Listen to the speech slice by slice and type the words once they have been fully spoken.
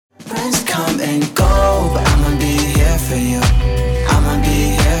Friends come and go, but I'ma be here for you. I'ma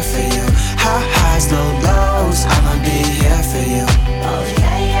be here for you. High highs, low lows, I'ma be here for you. Oh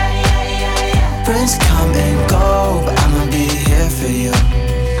yeah, yeah, yeah, yeah, yeah. Friends come and go, but I'ma be here for you.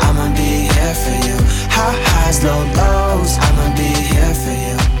 I'ma be here for you. High highs, low lows, I'ma be here for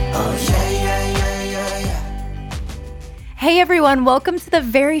you. Oh yeah, yeah, yeah, yeah, yeah. Hey everyone, welcome to the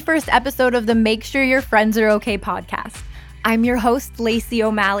very first episode of the Make Sure Your Friends Are Okay podcast. I'm your host, Lacey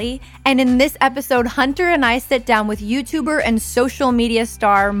O'Malley, and in this episode, Hunter and I sit down with YouTuber and social media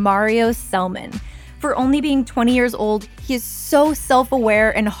star Mario Selman. For only being 20 years old, he is so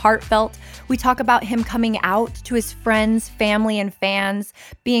self-aware and heartfelt. We talk about him coming out to his friends, family, and fans,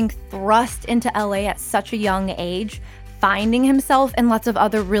 being thrust into LA at such a young age, finding himself, and lots of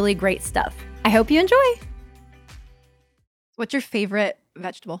other really great stuff. I hope you enjoy. What's your favorite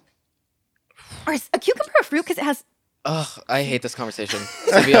vegetable? Or is a cucumber a fruit? Because it has... Ugh, I hate this conversation,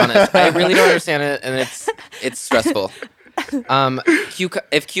 to be honest. I really don't understand it, and it's stressful.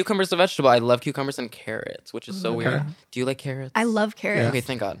 If cucumber's a vegetable, I love cucumbers and carrots, which is so weird. Do you like carrots? I love carrots. Okay,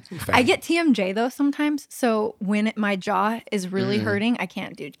 thank God. I get TMJ though sometimes, so when my jaw is really hurting, I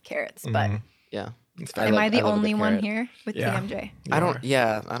can't do carrots. But Yeah. am I the love a only good one carrot. here with TMJ? I don't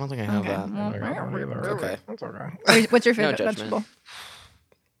think I have that. Okay. Okay. What's your No favorite judgment. vegetable?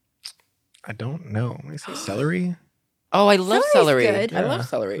 I don't know. Let me say celery. Oh, I love Celery's celery. good. I Yeah. love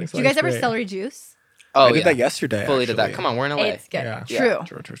celery. Think Do you guys ever great. celery juice? Oh, I did that yesterday. Fully did that. actually. Come on, we're in LA. It's good. Yeah.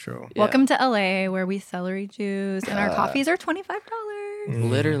 True. True. Welcome to LA, where we celery juice, and our coffees are $25.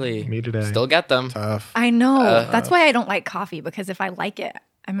 Literally. Me today. Still get them. Tough. I know. That's why I don't like coffee, because if I like it,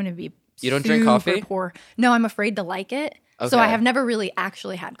 I'm gonna be. You don't drink super coffee? Poor. No, I'm afraid to like it. So I Okay. have never really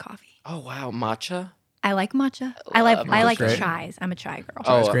actually had coffee. Oh wow, matcha. I like matcha. I like great. chais. I'm a chai girl.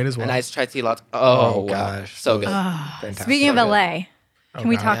 Chai's great as well. A nice chai tea latte. Oh, wow. gosh. So good. Fantastic. Speaking of So good. LA, can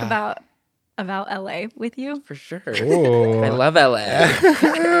we God. talk Yeah. about LA with you? For sure. Ooh. I love LA.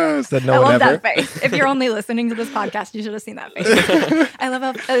 Said no I one love ever. that face. If you're only listening to this podcast, you should have seen that face. I love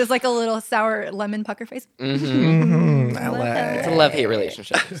how it was like a little sour lemon pucker face. LA. It's a love-hate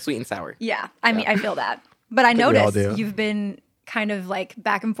relationship. Sweet and sour. Yeah, I mean, I feel that. But I we all noticed do. you've been kind of like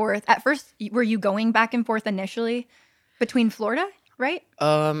back and forth. At first, were you going back and forth initially between Florida, right?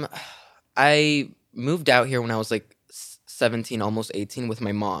 I moved out here when I was like 17, almost 18 with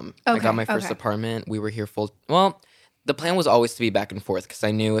my mom. I Okay, got my first okay. apartment. We were here the plan was always to be back and forth because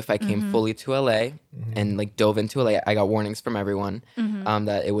I knew if I came fully to LA and like dove into LA, I got warnings from everyone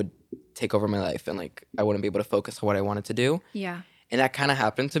that it would take over my life and like I wouldn't be able to focus on what I wanted to do. Yeah. And that kind of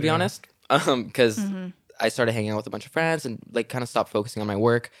happened, to be honest, because I started hanging out with a bunch of friends and like kind of stopped focusing on my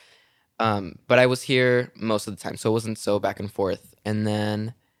work. But I was here most of the time, so it wasn't so back and forth. And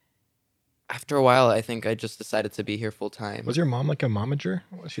then after a while, I think I just decided to be here full time. Was your mom like a momager?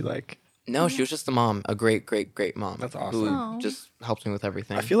 Was she like? No, she was just a mom, a great, great, great mom. That's Who awesome. just helped me with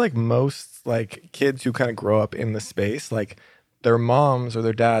everything. I feel like most like kids who kind of grow up in the space, like their moms or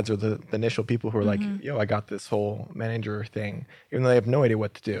their dads are the initial people who are like, yo, I got this whole manager thing, even though they have no idea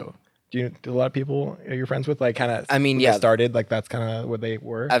what to do. Do a lot of people you're friends with like kind of? I mean, when yeah. they started like that's kind of what they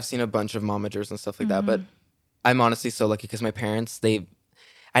were. I've seen a bunch of momagers and stuff like that, but I'm honestly so lucky because my parents,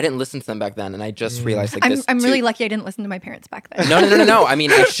 I didn't listen to them back then, and I just realized like this. I'm really lucky I didn't listen to my parents back then. No. I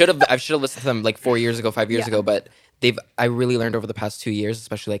mean, I should have listened to them like 4 years ago, 5 years ago, but I really learned over the past 2 years,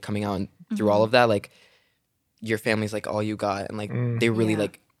 especially like coming out and through all of that, like your family's like all you got, and like they really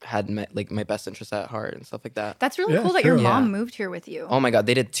like had my best interests at heart and stuff like that. That's really Yeah, cool that your true. mom Yeah. moved here with you. Oh my God,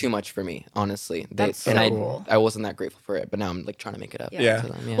 they did too much for me, honestly. That's so cool. I wasn't that grateful for it, but now I'm like trying to make it up. Yeah. To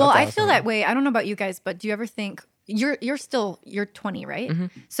them. Yeah. Well, I That's feel awesome. that way. I don't know about you guys, but do you ever think you're 20, right?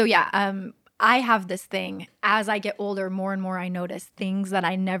 So yeah, I have this thing as I get older, more and more I notice things that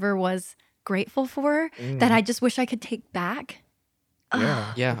I never was grateful for that I just wish I could take back.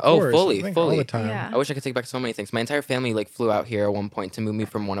 Yeah. Of Oh, course. fully. I think all the time. Yeah. I wish I could take back so many things. My entire family like flew out here at one point to move me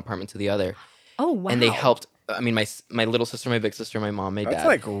from one apartment to the other, Oh wow. and they helped. I mean, my little sister, my big sister, my mom, my That's dad.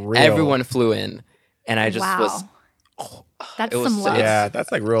 like real. Everyone flew in, and I just was. That's it was some so- love. Yeah, that's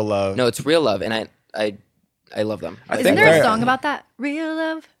like real love. No, it's real love, and I love them. I Isn't think there a they're- song about that? Real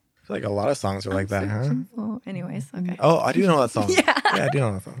love. I feel like a lot of songs are like that, huh? Oh, anyways, okay. Oh, I do know that song. Yeah, I do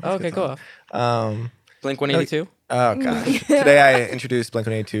know that song. That's a Okay, good cool. song. Blink 182. Oh gosh. Today I introduced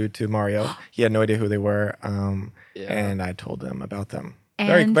Blink-182 to Mario. He had no idea who they were, and I told him about them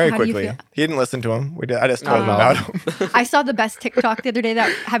very And very how do you quickly. feel? He didn't listen to them. I just told him about them. I saw the best TikTok the other day.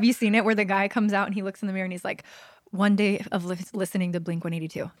 Have you seen it? Where the guy comes out and he looks in the mirror and he's like, "One day of listening to Blink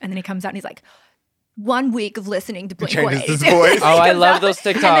 182," and then he comes out and he's like, 1 week of listening to Blink Changes his 182. voice. Oh, I love those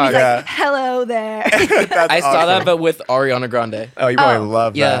And then he's TikToks. like, "Hello there." That's I saw that, awesome. but with Ariana Grande. Oh, you probably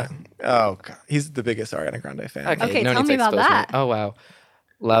love Yeah. that. Oh, God. He's the biggest Ariana Grande fan. Okay, no tell need me to about expose that. Oh wow,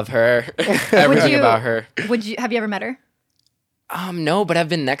 love her. Everything about her. Have you ever met her? No, but I've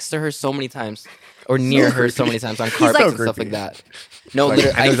been next to her so many times, or near her so many times on carpets like- and stuff like that. No, Like,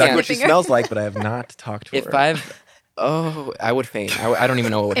 literally, I know exactly can't. what she smells like, but I have not talked to If her. I would faint. I don't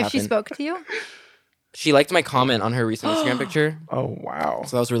even know what would If happen. she spoke to you? She liked my comment on her recent Instagram picture, Oh, wow.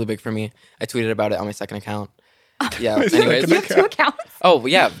 so that was really big for me. I tweeted about it on my second account. Yeah. second Anyways, You have two accounts. oh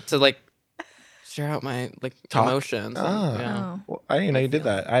yeah, to like share out my like Talk. emotions. Ah. Yeah. Oh. Well, I didn't know you did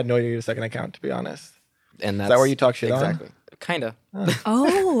that. I had no idea you had a second account, to be honest. And that's that where you talk shit on? exactly. Kinda.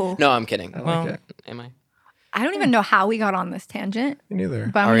 Oh. No, I'm kidding. like Well, it. am I? I don't even know how we got on this tangent, Me neither.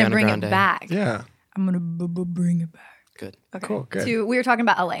 but I'm going Ariana to bring Grande. it back. Yeah. I'm going to bring it back. Good. Okay. Cool, good. We were talking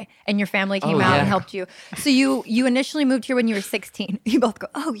about LA and your family came Oh, out yeah. and helped you. So you initially moved here when you were 16. You both go,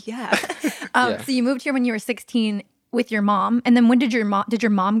 oh yeah. Yeah. So you moved here when you were 16 with your mom. And then when did your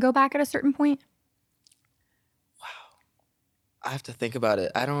mom go back at a certain point? I have to think about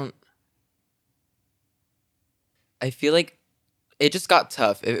it. I feel like it just got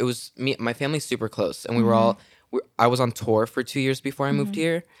tough. It was me, my family's super close, and we were all. I was on tour for 2 years before I moved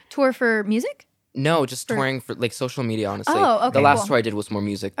here. Tour for music? No, just touring for like social media. Honestly, Oh, okay, the last cool. tour I did was more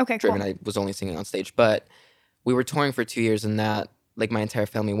music Okay, driven. cool. I was only singing on stage, but we were touring for 2 years, and that like my entire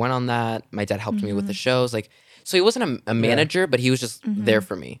family went on that. My dad helped me with the shows, like. So he wasn't a manager, but he was just there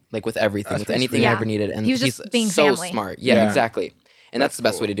for me, like with everything, with pretty anything sweet. I Yeah. ever needed. And He was he's just being so family. smart. Yeah, Yeah. exactly. And that's the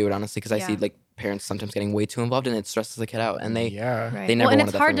best way to do it, honestly, because I see Yeah. like parents sometimes getting way too involved, and it stresses the kid out, and they Yeah. Right. They never well, and wanted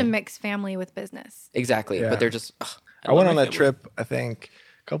it's that hard for to me. mix family with business. exactly, Yeah. but they're just. I went on that trip, I think,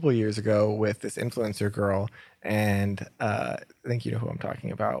 a couple of years ago with this influencer girl, and I think you know who I'm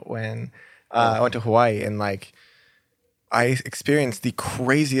talking about. When I went to Hawaii, and like I experienced the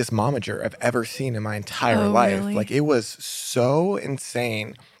craziest momager I've ever seen in my entire Oh, life. really? Like it was so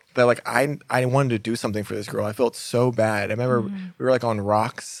insane that like I wanted to do something for this girl. I felt so bad. I remember we were like on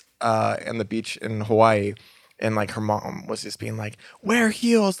rocks on the beach in Hawaii. And like her mom was just being like, wear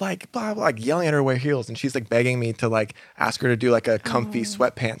heels, like blah, blah, like yelling at her to wear heels. And she's like begging me to like ask her to do like a comfy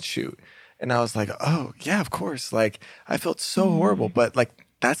sweatpants shoot. And I was like, oh yeah, of course. Like I felt so horrible, but like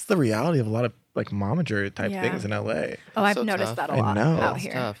that's the reality of a lot of like momager type Yeah. things in LA. Oh, I've so noticed tough. that a I lot know. out It's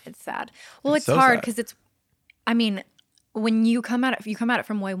here. tough. It's sad. Well, It's it's so hard sad. because I mean, when you come at it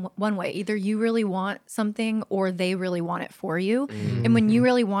from one way, either you really want something or they really want it for you. And when you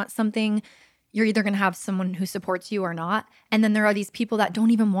really want something, you're either going to have someone who supports you or not. And then there are these people that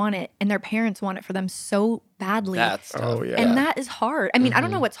don't even want it and their parents want it for them so badly. That's tough. Oh yeah. And that is hard. I mean, I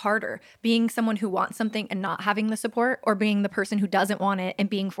don't know what's harder, being someone who wants something and not having the support, or being the person who doesn't want it and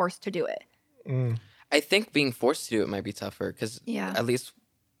being forced to do it. I think being forced to do it might be tougher because Yeah. at least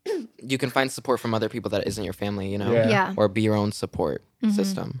you can find support from other people that isn't your family, you know, Yeah. Yeah. or be your own support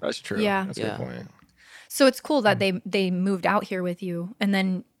system. That's true. Yeah. That's a Yeah. good point. So it's cool that they moved out here with you. And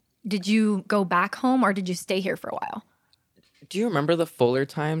then did you go back home or did you stay here for a while? Do you remember the Fuller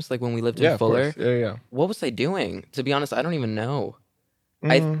times, like when we lived Yeah, in of Fuller? course. Yeah. What was I doing? To be honest, I don't even know.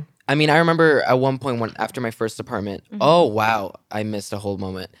 Mm. I mean, I remember at one point when after my first apartment. Oh wow, I missed a whole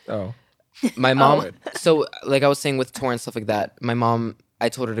moment. Oh. My mom. So like I was saying with tour and stuff like that, my mom. I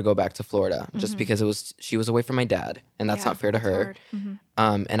told her to go back to Florida just because she was away from my dad, and that's Yeah, not fair to that's her.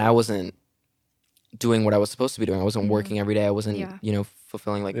 hard. And I wasn't doing what I was supposed to be doing. I wasn't working every day. I wasn't, Yeah.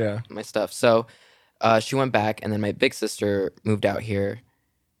 fulfilling like Yeah. my stuff. So she went back, and then my big sister moved out here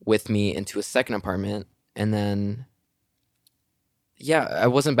with me into a second apartment, and then I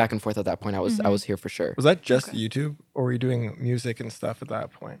wasn't back and forth at that point. I was here for sure. Was that just YouTube, or were you doing music and stuff at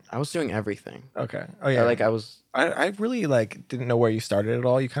that point? I was doing everything. Okay. Oh yeah. Like I was. I really like didn't know where you started at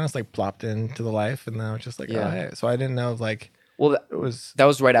all. You kind of like plopped into the life, and then I was just like, Yeah. oh, hey. So I didn't know like Well, it was. that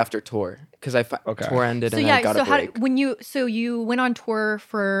was right after tour because Okay. tour ended So and I yeah, got so a break. you went on tour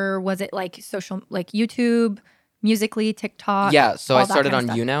for, was it like social, like YouTube, Musically, TikTok? Yeah, so all I that started kind on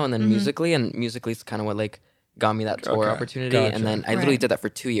of You stuff? Now, and then Musically, and Musically is kind of what like got me that tour Okay, opportunity. gotcha. And then I literally Right. did that for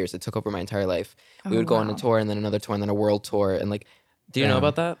 2 years. It took over my entire life. We Oh, would go on a wow. tour, and then another tour, and then a world tour, and like, do you know Yeah.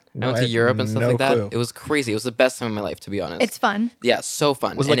 about that? No, I went I to had Europe and stuff no like that. clue. It was crazy. It was the best time of my life, to be honest. It's fun. Yeah, so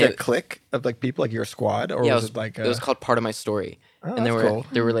fun. Was it And like a clique of like people, like your squad, or yeah, was it like it was called Part of My Story. Oh, and there that's were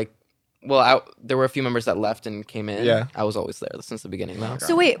cool. like, well, there were a few members that left and came in. Yeah. I was always there since the beginning though.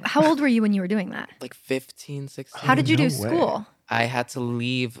 So wait, how old were you when you were doing that? Like 15, 16. How did you no do way. school? I had to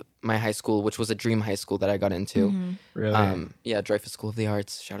leave my high school, which was a dream high school that I got into. Mm-hmm. really. Yeah, Dreyfus School of the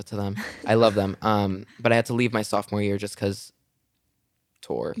Arts. Shout out to them. I love them. But I had to leave my sophomore year just because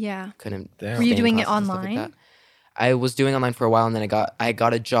tour. Yeah. Couldn't. Damn. Were you stay in doing it classes and stuff online? that. I was doing online for a while, and then I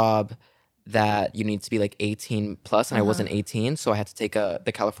got a job that you need to be like 18 plus, and I wasn't 18, so I had to take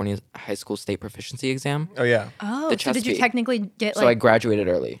the California High School State Proficiency Exam. Oh yeah. Oh, The so did you CHESP. technically get So I like? graduated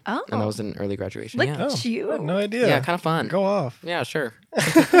early. Oh. And that was an early graduation. Look yeah. at you. I had no idea. Yeah, kind of fun. Go off. Yeah, sure.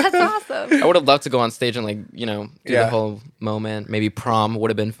 That's awesome. I would have loved to go on stage and like, you know, do Yeah. the whole moment. Maybe prom would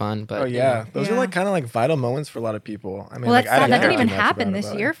have been fun, but Oh yeah, those are Yeah. like kind of like vital moments for a lot of people. I mean, Well, like that's I sad. didn't That care didn't even too much happen about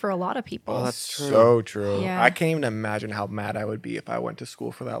this it. year for a lot of people. Oh, that's true. So true. Yeah. I can't even imagine how mad I would be if I went to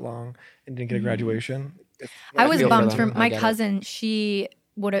school for that long and didn't get a graduation. I was feel for bummed them. for I my get it. cousin. She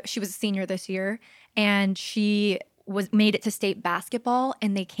was a senior this year, and she made it to state basketball,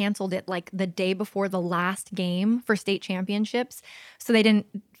 and they canceled it like the day before the last game for state championships. So they didn't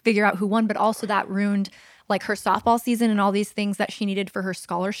figure out who won, but also that ruined like her softball season and all these things that she needed for her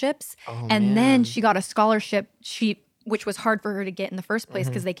scholarships. Oh, And man. then she got a scholarship. Which was hard for her to get in the first place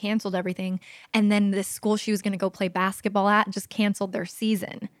because they canceled everything. And then this school she was going to go play basketball at just canceled their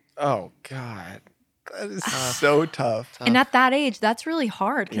season. Oh God, that is so tough. And at that age, that's really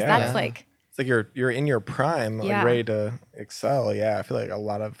hard because Yeah. that's like, It's like you're in your prime, like Yeah. ready to excel. Yeah, I feel like a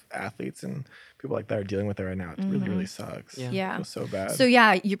lot of athletes and people like that are dealing with it right now. It really sucks. Yeah. Yeah. I feel so bad. so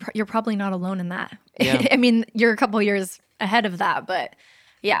yeah, you're probably not alone in that. Yeah. I mean, you're a couple years ahead of that, but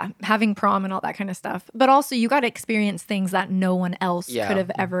yeah, having prom and all that kind of stuff. But also, you got to experience things that no one else Yeah. could have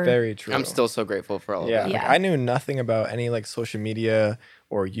ever. Very true. I'm still so grateful for all of Yeah, that. like, Yeah. I knew nothing about any like social media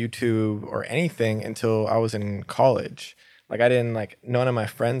or YouTube or anything until I was in college. Like I didn't like none of my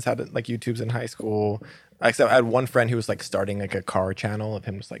friends had like YouTubes in high school. Except I had one friend who was like starting like a car channel of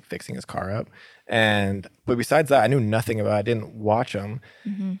him just like fixing his car up. But besides that, I knew nothing about it. I didn't watch them.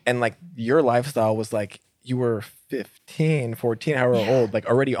 And like your lifestyle was like you were 15, 14, however old, like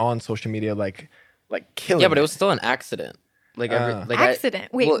already on social media, like killing Yeah, but it was still an accident. Like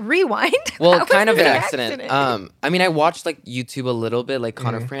Accident. Wait, well- rewind. Well, How kind was of an it accident. I mean, I watched like YouTube a little bit, like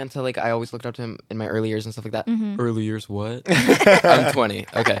Connor Franta. Like I always looked up to him in my early years and stuff like that. Early years, what? I'm 20.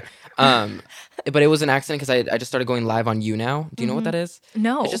 Okay. But it was an accident because I just started going live on YouNow. Do you know what that is?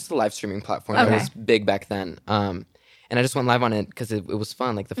 No. It's just a live streaming platform that Okay. was big back then. And I just went live on it because it was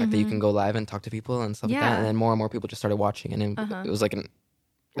fun. Like the fact that you can go live and talk to people and stuff like Yeah. that. And then more and more people just started watching, and it was like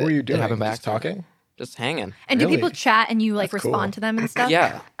What were you it doing? happened by Just accident. talking? Just hanging. And do Really? people chat and you like That's respond cool. to them and stuff?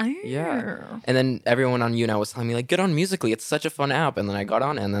 Yeah. Oh. Yeah. And then everyone on YouNow was telling me like, get on Musical.ly. It's such a fun app. And then I got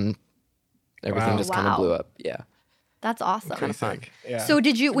on, and then everything Wow. just kind of Wow. blew up. Yeah. That's awesome. Kinda fun. Sick. Yeah. So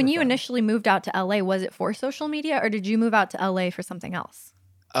did you, when Super you fun. initially moved out to LA, was it for social media or did you move out to LA for something else?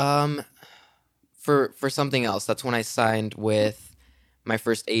 For something else, that's when I signed with my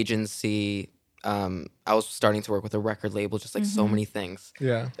first agency. I was starting to work with a record label, just like so many things.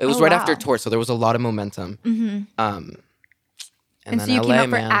 Yeah. It was Oh, right wow. after tour, so there was a lot of momentum. And then so you LA, came out for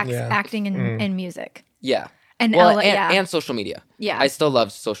man. Yeah. acting and music. Yeah. And Well, LA, yeah. and social media. Yeah. I still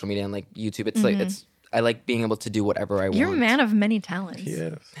love social media and like YouTube. It's like I like being able to do whatever I want. You're a man of many talents. He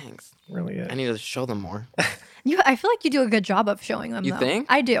is. Thanks. Really is. I need to show them more. I feel like you do a good job of showing them. You though. think?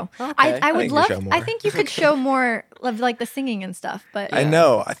 I do. Okay. I I would think you love. show more. I think you could show more of like the singing and stuff. But I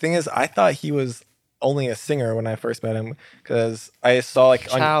know. The thing is, I thought he was only a singer when I first met him because I saw like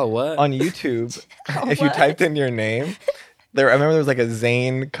Chow, what? on YouTube, if you typed in your name, I remember there was like a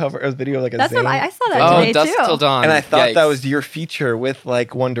Zayn cover, a video of like a that's Zayn. what I saw that Oh, today Dusk too. Till Dawn. and I thought that Yikes. was your feature with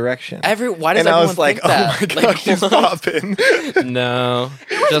like One Direction. Why does and I everyone was like, think that? oh my gosh, she's what? popping. No,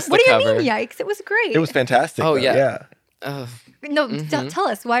 just What the do you cover. mean? Yikes! It was great. It was fantastic. Oh, though. yeah. Yeah. No, tell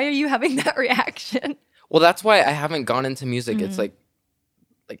us why are you having that reaction? Well, that's why I haven't gone into music. It's like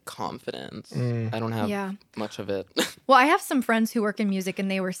confidence. I don't have Yeah. much of it. Well, I have some friends who work in music, and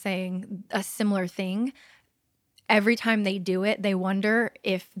they were saying a similar thing. Every time they do it, they wonder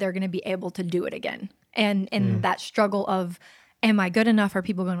if they're going to be able to do it again, and that struggle of, am I good enough? Are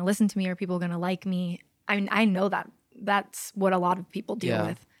people going to listen to me? Are people going to like me? I mean, I know that that's what a lot of people deal Yeah.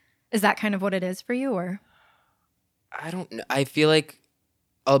 with. Is that kind of what it is for you, or? I don't know. I feel like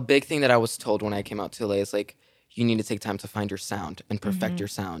a big thing that I was told when I came out to LA is like, you need to take time to find your sound and perfect your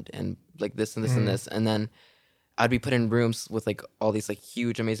sound and like this and this and this. And then I'd be put in rooms with like all these like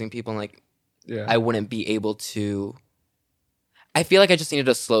huge, amazing people, and like Yeah. I wouldn't be able to. I feel like I just needed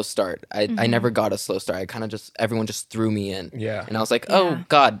a slow start. I never got a slow start. I kind of everyone just threw me in. Yeah. And I was like, Yeah. oh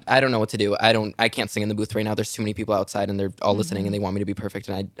God, I don't know what to do. I can't sing in the booth right now. There's too many people outside and they're all listening and they want me to be perfect.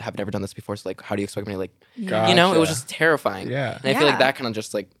 And I have never done this before. So like, how do you expect me to like, you know, it was Gotcha. just terrifying. Yeah. And I feel Yeah. like that kind of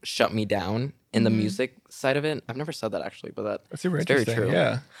just like shut me down in the music side of it. I've never said that actually, but That's super it's very interesting. true.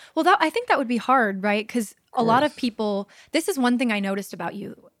 Yeah. Well, I think that would be hard, right? Because a lot of people, this is one thing I noticed about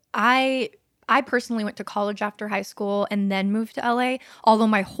you. I personally went to college after high school and then moved to LA. Although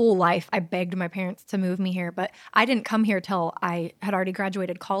my whole life I begged my parents to move me here, but I didn't come here till I had already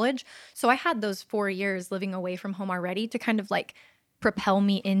graduated college. So I had those 4 years living away from home already to kind of like propel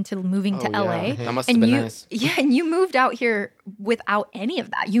me into moving to LA. That must have been nice. Yeah, and you moved out here without any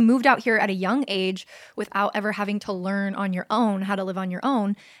of that. You moved out here at a young age without ever having to learn on your own how to live on your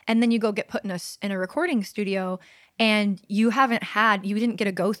own. And then you go get put in a recording studio, and you didn't get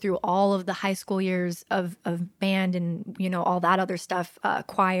to go through all of the high school years of band and, you know, all that other stuff,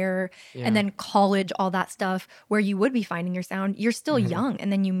 choir, and then college, all that stuff where you would be finding your sound. You're still young,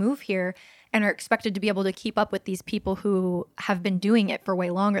 and then you move here and are expected to be able to keep up with these people who have been doing it for way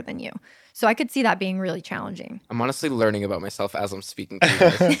longer than you. So I could see that being really challenging. I'm honestly learning about myself as I'm speaking to you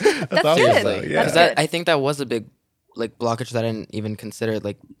guys. That's awesome, good. though, yeah. That's Because good. I think that was a big like blockage that I didn't even consider.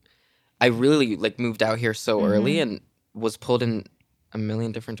 Like I really like moved out here so early and was pulled in a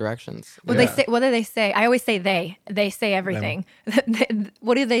million different directions. What Yeah. they say? What do they say? I always say they. They say everything.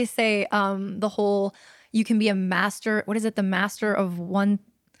 What do they say? The whole you can be a master. What is it? The master of one.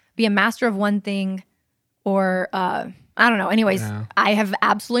 Be a master of one thing, or I don't know. Anyways, Yeah. I have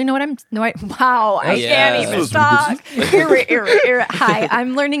absolutely no what I'm. No, wow, I Yeah. can't even talk. Hi,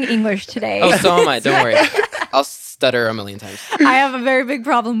 I'm learning English today. Oh, so am I. Don't worry. I'll stutter a million times. I have a very big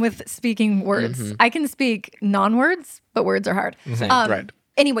problem with speaking words. I can speak non-words, but words are hard. Same. Right.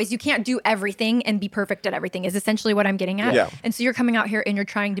 Anyways, you can't do everything and be perfect at everything is essentially what I'm getting at. Yeah. And so you're coming out here and you're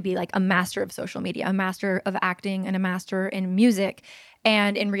trying to be like a master of social media, a master of acting, and a master in music.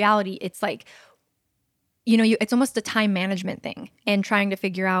 And in reality, it's like, you know, it's almost a time management thing and trying to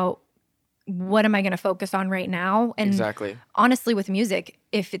figure out what am I going to focus on right now? And Exactly. honestly, with music,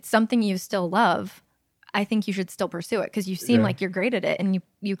 if it's something you still love, I think you should still pursue it because you seem like you're great at it and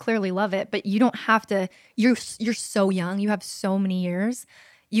you clearly love it, but you don't have to, you're so young, you have so many years.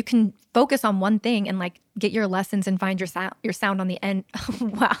 You can focus on one thing and like get your lessons and find your sound on the end.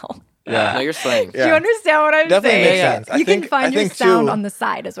 Wow. Yeah. No, you're slaying. Yeah. Do you understand what I'm Definitely saying? makes Yeah. sense. I You think- can find I your think, sound too, on the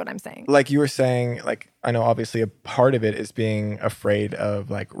side is what I'm saying. like you were saying, like I know obviously a part of it is being afraid of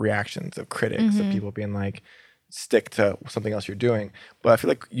like reactions of critics, of people being like, stick to something else you're doing. But I feel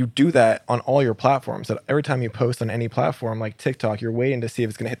like you do that on all your platforms. That every time you post on any platform, like TikTok, you're waiting to see if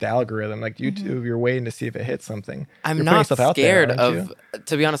it's going to hit the algorithm. Like YouTube, you're waiting to see if it hits something. I'm You're putting not yourself out there, scared aren't of, you?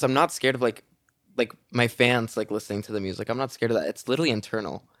 to be honest, I'm not scared of like my fans like listening to the music. I'm not scared of that. It's literally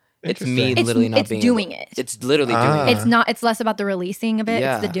internal. It's me Interesting. literally not it's being doing able, it. It's literally Ah. doing it. It's less about the releasing of it,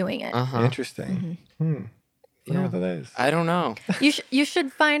 Yeah. it's the doing it. Uh-huh. Interesting. I wonder Yeah. what that is. I don't know. You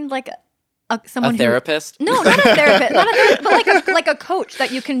should find like A someone therapist? No, not a therapist, but like a coach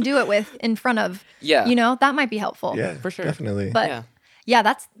that you can do it with in front of. Yeah. You know, that might be helpful. Yeah, For sure. Definitely. But yeah,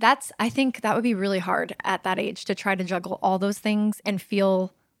 that's I think that would be really hard at that age to try to juggle all those things and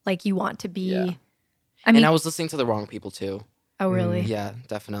feel like you want to be. Yeah. I mean, And I was listening to the wrong people too. oh really? Yeah,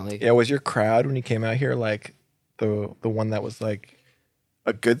 definitely. yeah, was your crowd when you came out here like the one that was like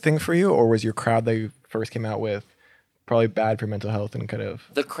a good thing for you, or was your crowd that you first came out with probably bad for mental health and kind of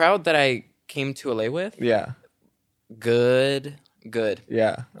The crowd that I came to LA with, yeah, good.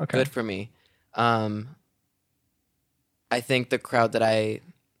 yeah, okay, Good for me. I think the crowd that I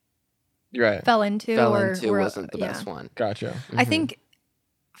you're right, Fell into fell or into were- wasn't the yeah. best one. gotcha. I think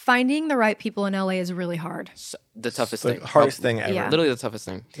finding the right people in LA is really hard. So, the toughest It's the thing. hardest thing ever. Yeah. Literally the toughest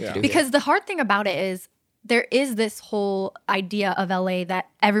thing Yeah. to do. Because the hard thing about it is there is this whole idea of LA that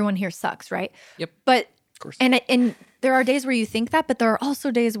everyone here sucks, right? Yep. But course. and there are days where you think that, but there are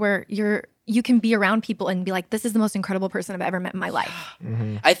also days where you can be around people and be like, this is the most incredible person I've ever met in my life.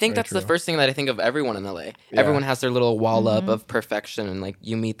 I think Very that's the true. first thing that I think of everyone in LA. Everyone has their little wall up of perfection, and like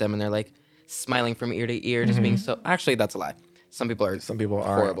you meet them and they're like smiling from ear to ear, just being so. Actually, that's a lie. Some people are. Some people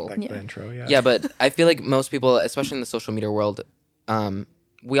are horrible. like Yeah. the intro, yeah, Yeah, but I feel like most people, especially in the social media world,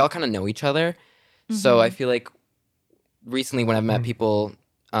 we all kind of know each other. So I feel like recently when I've met people,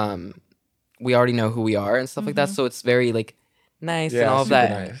 we already know who we are and stuff like that. So it's very like nice and Yeah, all of super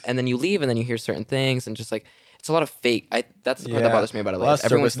that. nice. And then you leave and then you hear certain things and just like it's a lot of fake. That's the part that Yeah. bothers me about A LA. lot of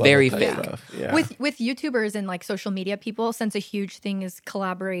Everyone's surface level very type fake. stuff. Yeah. With YouTubers and like social media people, since a huge thing is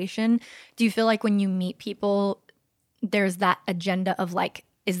collaboration, do you feel like when you meet people, there's that agenda of like,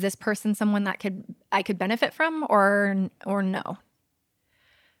 is this person someone that I could benefit from or no?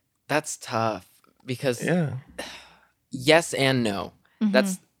 That's tough because yeah, yes and no. Mm-hmm.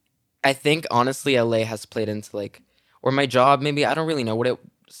 That's I think honestly LA has played into like or my job maybe I don't really know what it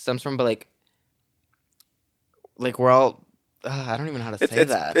stems from, but like we're all I don't even know how to say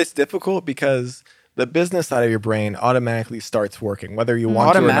that. It's difficult because the business side of your brain automatically starts working, whether you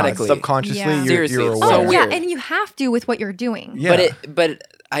want to or not. Automatically. Subconsciously, Yeah. you're Seriously, aware. it's Oh so yeah, weird. and you have to with what you're doing. Yeah. But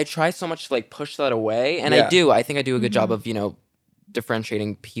I try so much to like push that away, and Yeah. I think I do a good job of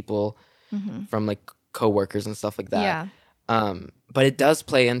differentiating people from like coworkers and stuff like that. Yeah. But it does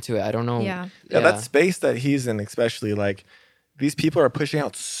play into it. I don't know. Yeah. Yeah, that space that he's in, especially like these people are pushing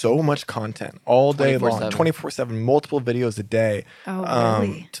out so much content all day long, 24/7. 24/7, multiple videos a day. Oh,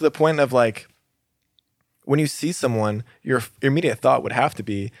 really? To the point of like when you see someone, your immediate thought would have to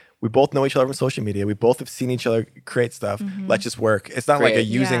be, we both know each other from social media. We both have seen each other create stuff. Let's just work. It's not like a Create.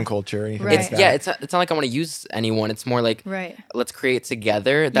 using Yeah. culture or anything Right. like that. Yeah, it's not like I want to use anyone. It's more like Right. let's create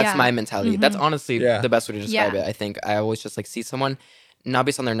together. That's Yeah. my mentality. That's honestly Yeah. the best way to describe Yeah. it. I think I always just like see someone, not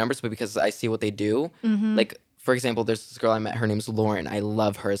based on their numbers, but because I see what they do. Like, for example, there's this girl I met. Her name's Lauren. I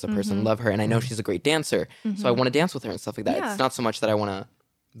love her as a person, love her, and I know she's a great dancer. So I want to dance with her and stuff like that. Yeah. It's not so much that I want to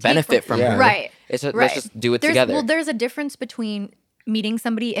benefit from Yeah. her. Right. It's just, Right. let's just do it together. Well, there's a difference between meeting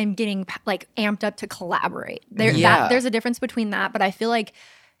somebody and getting like amped up to collaborate. Yeah. There's a difference between that, but I feel like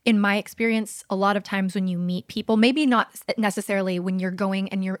in my experience, a lot of times when you meet people, maybe not necessarily when you're going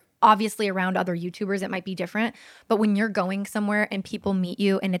and you're obviously around other YouTubers, it might be different, but when you're going somewhere and people meet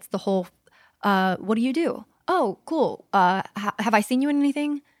you and it's the whole, what do you do? Oh, cool. Have I seen you in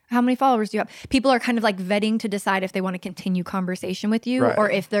anything? How many followers do you have? People are kind of like vetting to decide if they want to continue conversation with you Right. or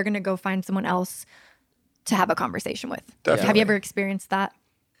if they're going to go find someone else to have a conversation with. Definitely. Have you ever experienced that?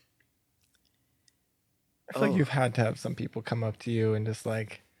 I feel like you've had to have some people come up to you and just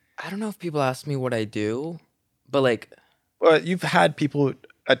like, I don't know if people ask me what I do, but like, well, you've had people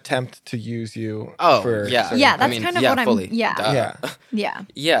attempt to use you. oh for yeah, certain Yeah, things. that's kind of what I'm- fully. yeah. Duh. Yeah. Yeah,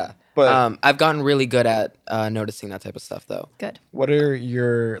 Yeah. But- I've gotten really good at noticing that type of stuff though. good. What are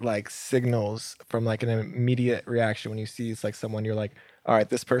your like signals from like an immediate reaction when you see it's like someone you're like, all right,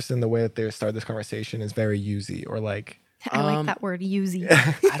 this person, the way that they start this conversation is very usy, or like, I like that word, usy.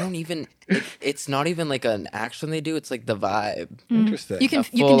 I don't even. It's not even like an action they do. It's like the vibe. interesting. You can A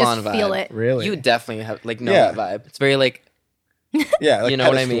you can just full-on feel vibe. it. really, You definitely have like know Yeah. that vibe. It's very like yeah, like you know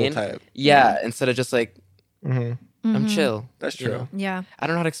what I pedestal mean. Type. Yeah. Instead of just like hmm I'm chill. That's you true. know? Yeah, I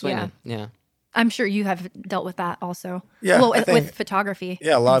don't know how to explain Yeah. it. Yeah. I'm sure you have dealt with that also. Yeah, well, I with think- photography.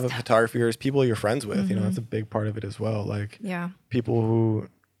 Yeah, a lot of photographers, people you're friends with, you know, that's a big part of it as well. Like Yeah, people who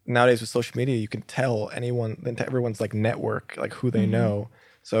nowadays with social media, you can tell everyone's like network, like who they know.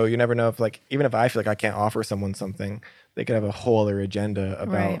 So you never know if like, even if I feel like I can't offer someone something, they could have a whole other agenda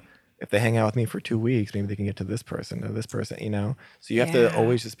about Right. if they hang out with me for 2 weeks, maybe they can get to this person or this person, you know? So you have Yeah. to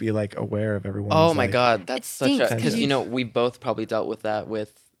always just be like aware of everyone. Oh my god, that's such a stinks because 'cause you know we both probably dealt with that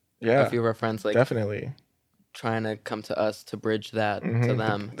with Yeah, a few of our friends, like definitely. trying to come to us to bridge that to Mhm.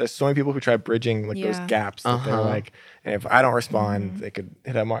 them. There's so many people who try bridging like those Yeah. gaps that they're Uh-huh. like, and if I don't respond, they could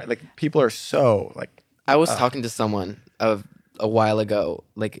hit a mark. Like people are so like, I was talking to someone a while ago,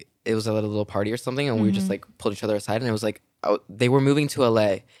 like it was at a little party or something, and we just like pulled each other aside, and it was like they were moving to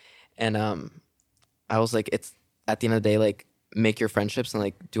LA, and I was like, it's at the end of the day, like make your friendships and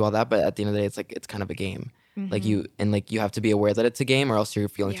like do all that, but at the end of the day, it's like it's kind of a game. Like you have to be aware that it's a game, or else your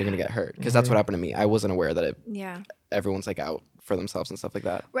feelings are gonna get hurt. Because that's what happened to me. I wasn't aware that yeah. everyone's like out for themselves and stuff like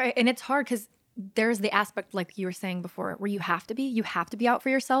that. Right. And it's hard because there's the aspect, like you were saying before, where you have to be out for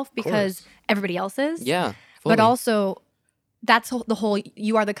yourself because everybody else is. Yeah, But fully. also, that's the whole,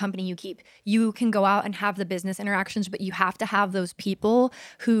 you are the company you keep. You can go out and have the business interactions, but you have to have those people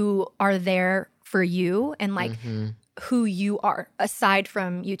who are there for you and like who you are, aside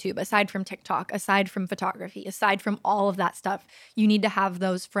from YouTube, aside from TikTok, aside from photography, aside from all of that stuff. You need to have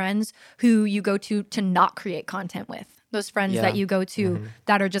those friends who you go to not create content with. Those friends Yeah. that you go to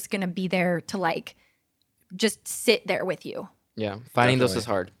that are just going to be there to like just sit there with you. Yeah, finding those Definitely. is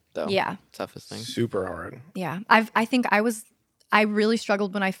hard though. Yeah. Toughest thing. super hard. Yeah. I really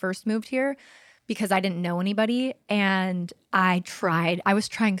struggled when I first moved here because I didn't know anybody and I was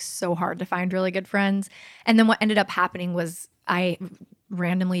trying so hard to find really good friends. And then what ended up happening was I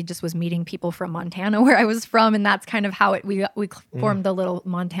randomly just was meeting people from Montana where I was from. And that's kind of how we formed the little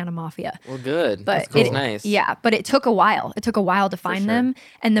Montana Mafia. Well, good. But That's it- nice. Yeah. But it took a while. It took a while to find sure. them.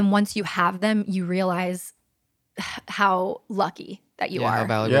 And then once you have them, you realize how lucky that you yeah, how are.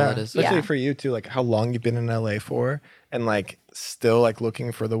 valuable Yeah, it is. especially Yeah. for you too. Like how long you've been in LA for, and like still like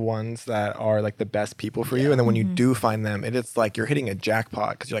looking for the ones that are like the best people for you. And then when you do find them, it's like you're hitting a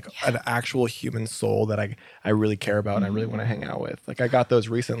jackpot because you're like an actual human soul that I really care about and I really want to hang out with. Like I got those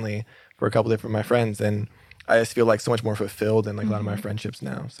recently for a couple different of my friends, and I just feel like so much more fulfilled in like a lot of my friendships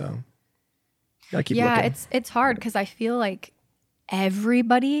now. So gotta keep looking. it's hard because I feel like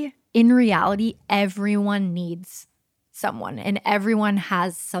everybody, in reality, everyone needs someone and everyone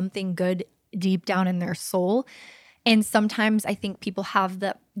has something good deep down in their soul. And sometimes I think people have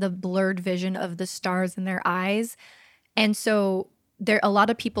the blurred vision of the stars in their eyes. And so a lot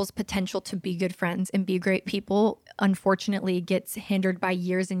of people's potential to be good friends and be great people unfortunately gets hindered by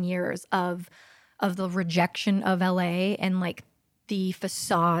years and years of the rejection of LA and like the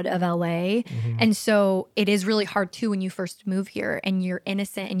facade of LA. And so it is really hard too when you first move here and you're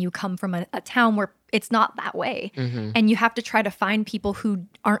innocent and you come from a town where it's not that way. And you have to try to find people who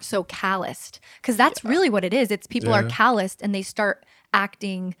aren't so calloused, because that's really what it is. It's people are calloused and they start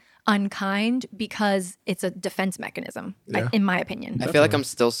acting unkind because it's a defense mechanism, in my opinion. I feel like I'm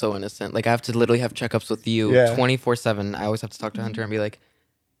still so innocent. Like I have to literally have checkups with you 24/7. I always have to talk to Hunter and be like,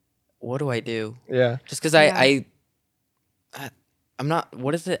 what do I do? Yeah. Just because I'm not,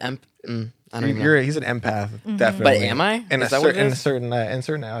 what is it? I don't even know. He's an empath, definitely. But am I? In Is that what it is? in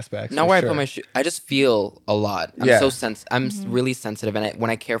certain aspects. Not for where I sure. put my shoe. I just feel a lot. I'm so I'm really sensitive, and when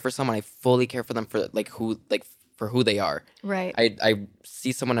I care for someone, I fully care for them for for who they are. Right. I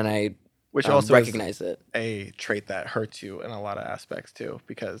see someone and I Which also recognize it. a trait that hurts you in a lot of aspects too,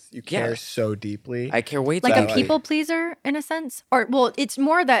 because you care so deeply. I care way too Like a much. people pleaser in a sense? Or, well, it's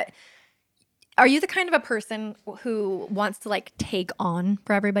more that, are you the kind of a person who wants to like take on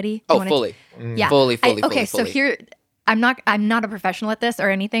for everybody? You Oh, wanna fully. Yeah. Fully. Okay, so here, I'm not a professional at this or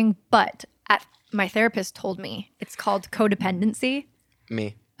anything, but my therapist told me it's called codependency.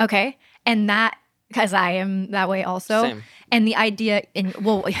 Me. Okay. And that, because I am that way also. Same. And the idea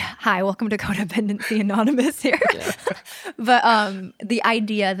hi, welcome to Codependency Anonymous here. But the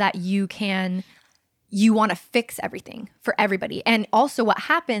idea that you want to fix everything for everybody. And also what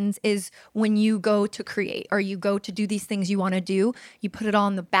happens is when you go to create or you go to do these things you want to do, you put it all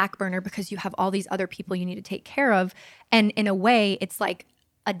on the back burner because you have all these other people you need to take care of. And in a way, it's like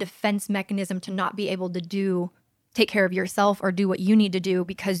a defense mechanism to not be able to take care of yourself or do what you need to do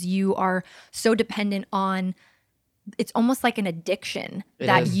because you are so dependent on, it's almost like an addiction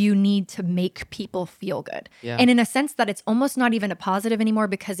that you need to make people feel good. Yeah. And in a sense that it's almost not even a positive anymore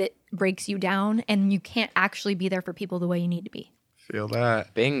because it breaks you down and you can't actually be there for people the way you need to be. Feel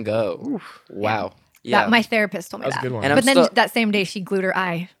that. Bingo. Oof. Wow. Yeah. That, my therapist told me That's that. a good one. And But I'm then still- that same day she glued her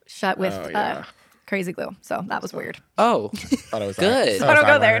eye shut with yeah. crazy glue. So that was weird. Oh, Thought it was Good. I don't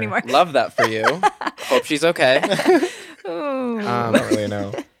go there anymore. love that for you. Hope she's okay. I don't really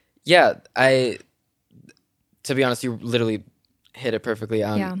know. Yeah, to be honest, you literally hit it perfectly.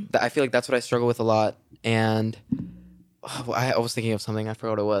 I feel like that's what I struggle with a lot. And I was thinking of something. I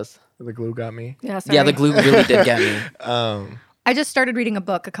forgot what it was. The glue got me. Yeah, sorry. Yeah, the glue really did get me. I just started reading a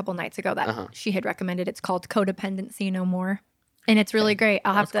book a couple nights ago that she had recommended. It's called Codependency No More. And it's really great.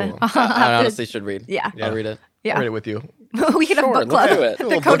 I'll have to. cool. I honestly should read. Yeah. I'll read it. Yeah. I'll read it with you. We could have Sure, book let's club. do it. The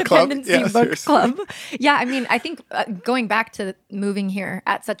Little book club? Codependency Yeah, Book seriously. Club. Yeah, I mean, I think going back to moving here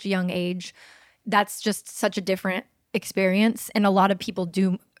at such a young age, that's just such a different experience. And a lot of people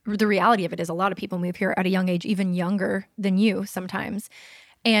do. The reality of it is a lot of people move here at a young age, even younger than you sometimes.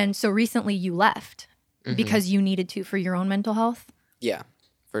 And so recently you left because you needed to for your own mental health. Yeah,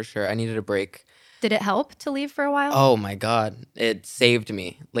 for sure. I needed a break. Did it help to leave for a while? Oh my God. It saved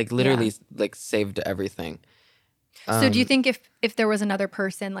me. Like literally like saved everything. So do you think if there was another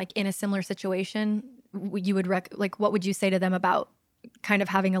person like in a similar situation, you would what would you say to them about kind of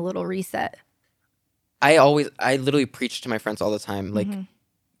having a little reset? I literally preach to my friends all the time. Like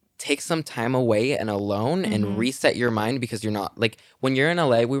take some time away and alone and reset your mind, because you're not like when you're in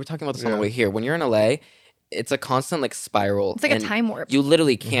LA, we were talking about this on the way here. When you're in LA, it's a constant like spiral. It's like a time warp. You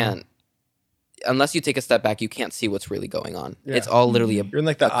literally can't, unless you take a step back, you can't see what's really going on. Yeah. It's all literally You're in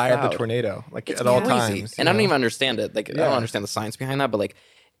like the eye of the cloud. tornado, like It's at all crazy. times. And I don't even understand it. Like I don't understand the science behind that, but like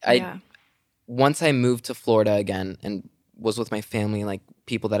once I moved to Florida again and was with my family, like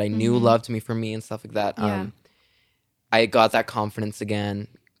people that I knew loved me for me and stuff like that, I got that confidence again,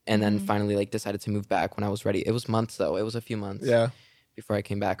 and then finally like decided to move back when I was ready. It was months though. It was a few months before I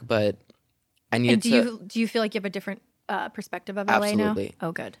came back, but I needed And do you feel like you have a different perspective of LA Absolutely. now?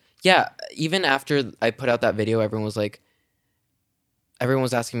 Oh, good. Yeah, even after I put out that video, everyone was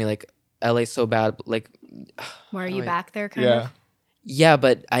asking me like, LA's so bad, like Why are you back there kind Yeah. of? yeah,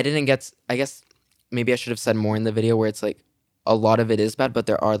 but I didn't get, I guess maybe I should have said more in the video where it's like a lot of it is bad, but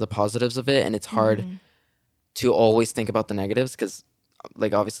there are the positives of it, and it's hard to always think about the negatives, because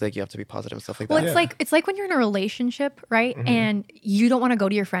like obviously like you have to be positive and stuff like Well, that. it's like when you're in a relationship, right? And you don't want to go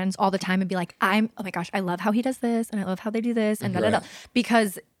to your friends all the time and be like, oh my gosh, I love how he does this and I love how they do this and da-da-da,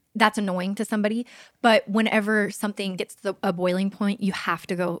 because that's annoying to somebody. But whenever something gets to a boiling point, you have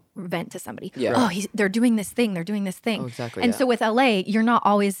to go vent to somebody. Yeah. Oh, they're doing this thing. They're doing this thing. Oh, exactly, And yeah. so with LA, you're not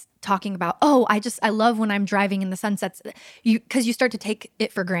always talking about, oh, I love when I'm driving in the sunsets, because you start to take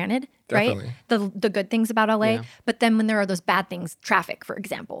it for granted, Definitely. right? The good things about LA. Yeah. But then when there are those bad things, traffic, for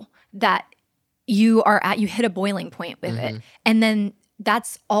example, that you hit a boiling point with it. And then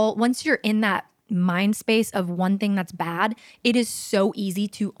that's all. Once you're in that mind space of one thing that's bad, it is so easy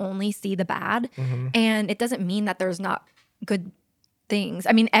to only see the bad. And it doesn't mean that there's not good things.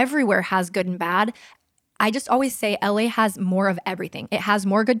 I mean, everywhere has good and bad. I just always say LA has more of everything. It has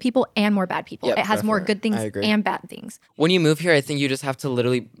more good people and more bad people. Yep, it has more definitely. good things I agree. and bad things. When you move here, I think you just have to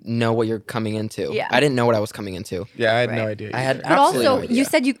literally know what you're coming into. Yeah. I didn't know what I was coming into. Yeah, I had no Right. idea. I had But absolutely also, no idea. you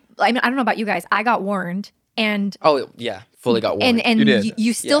said I mean, I don't know about you guys. I got warned, and Oh yeah, fully got warned. and You did?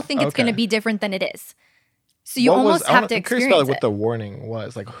 you still Yeah. think it's going to Okay. be different than it is. So you What almost have to I'm curious experience about what it. the warning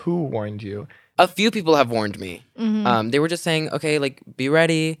was. Like, who warned you? A few people have warned me. They were just saying, okay, like be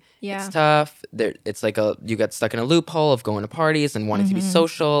ready. Yeah. It's tough. It's like you got stuck in a loophole of going to parties and wanting to be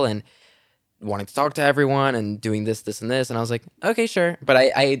social and wanting to talk to everyone and doing this, and this. And I was like, okay, sure. But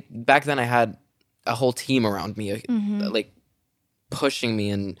I back then I had a whole team around me, like pushing me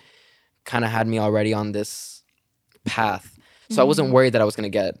and kind of had me already on this path. So I wasn't worried that I was going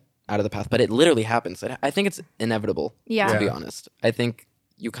to get out of the path, but it literally happens. I think it's inevitable, Yeah. to be honest. I think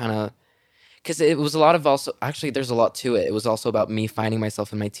you kind of, because it was a lot of also, actually there's a lot to it. It was also about me finding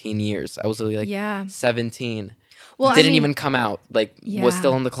myself in my teen years. I was really like Yeah. 17. Well, I Didn't mean- even come out. Like was Yeah.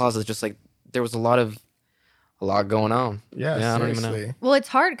 still in the closet. Just like there was a lot going on. Yeah, I don't even know. seriously. Well, it's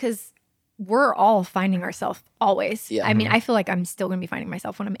hard because we're all finding ourselves always. Yeah. I mean, I feel like I'm still going to be finding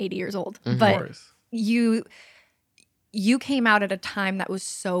myself when I'm 80 years old. Mhm. Of But course. you came out at a time that was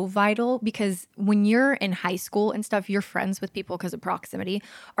so vital, because when you're in high school and stuff, you're friends with people because of proximity,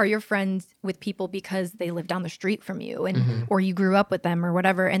 or you're friends with people because they live down the street from you, and or you grew up with them or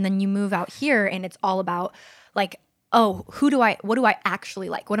whatever. And then you move out here and it's all about like, oh, what do I actually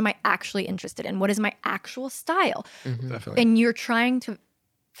like? What am I actually interested in? What is my actual style? Definitely. And you're trying to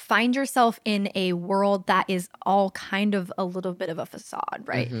find yourself in a world that is all kind of a little bit of a facade,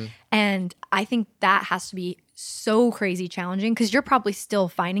 right? And I think that has to be so crazy challenging, because you're probably still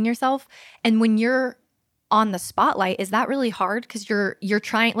finding yourself. And when you're on the spotlight, is that really hard? Because you're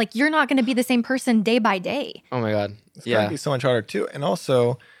trying, like, you're not going to be the same person day by day. Oh my God. It's going to be so much harder too. And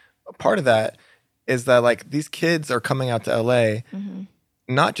also, a part of that is that like these kids are coming out to LA,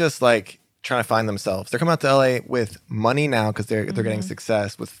 not just like trying to find themselves. They're coming out to LA with money now because they're getting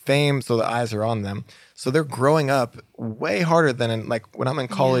success, with fame, so the eyes are on them. So they're growing up way harder than like when I'm in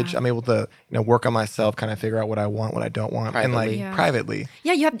college. Yeah. I'm able to work on myself, kind of figure out what I want, what I don't want, and like Privately. Yeah. privately.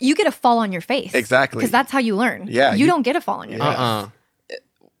 Yeah, you get a fall on your face. Exactly. Because that's how you learn. Yeah, You you- don't get a fall on your Yeah. face.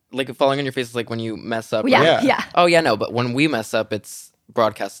 Like falling on your face is like when you mess up. Yeah, right? yeah. Oh yeah, no. But when we mess up, it's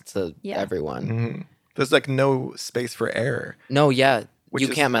broadcasted to Yeah. everyone. There's like no space for error. No, yeah. Which You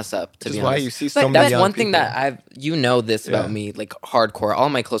is- can't mess up. To Which be is why honest. you see so But many That's young one thing people. that this about Yeah. me, like hardcore. All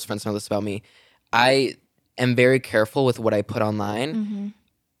my close friends know this about me. I am very careful with what I put online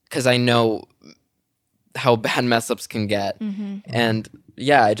because I know how bad mess ups can get. And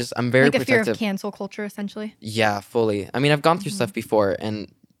yeah, I'm very Like a fear protective. of cancel culture, essentially. Yeah, fully. I mean, I've gone through stuff before and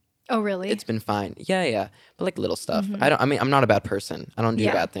Oh, really? it's been fine. Yeah. But like little stuff. I'm not a bad person. I don't do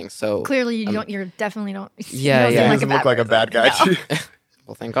Yeah. bad things. So Clearly, you don't. You're definitely don't. you Yeah, don't yeah. seem He like doesn't look like a bad guy. person. too.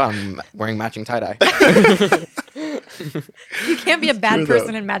 well, thank God I'm wearing matching tie dye. You can't be a bad true, though.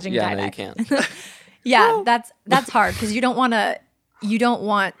 person in matching yeah, tie-dye. no, you can't. Yeah, that's hard because you don't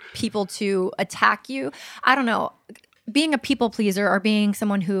want people to attack you. I don't know. Being a people pleaser or being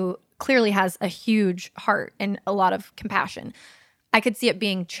someone who clearly has a huge heart and a lot of compassion, I could see it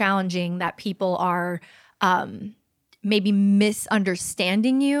being challenging that people are maybe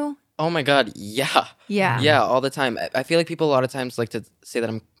misunderstanding you. Oh my God, yeah. Yeah. Yeah, all the time. I feel like people a lot of times like to say that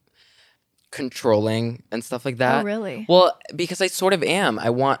I'm controlling and stuff like that. Oh, really? Well, because I sort of am. I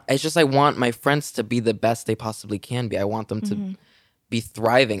want my friends to be the best they possibly can be. I want them to be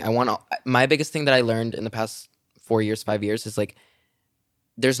thriving. My biggest thing that I learned in the past 4 years, 5 years is like,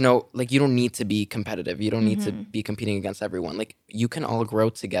 there's no, like, you don't need to be competitive. You don't need to be competing against everyone. Like, you can all grow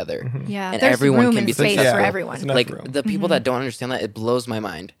together. Yeah. And There's everyone room can and be space successful. for Yeah, everyone. it's enough Like, room. the people that don't understand that, it blows my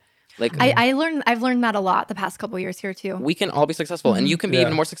mind. Like, I've learned that a lot the past couple years here too. we can all be successful, and you can be Yeah.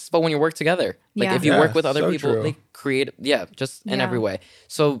 even more successful when you work together. Like Yeah. if you Yeah, work with other so people, true. they create, just in Yeah. every way.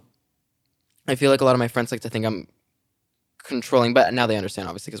 So I feel like a lot of my friends like to think I'm controlling, but now they understand,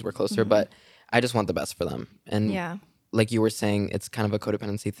 obviously, because we're closer. But I just want the best for them, and Yeah. like you were saying, it's kind of a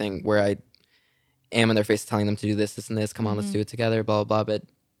codependency thing where I am in their face telling them to do this, and this. Come on, let's do it together. Blah blah blah. But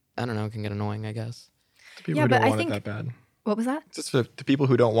I don't know, it can get annoying, I guess. To people Yeah, who but don't I want think- it that bad. What was that? Just to people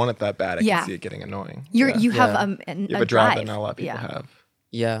who don't want it that bad, I Yeah. can see it getting annoying. You Yeah. have Yeah. You have a drive that drive. not a lot of people Yeah. have.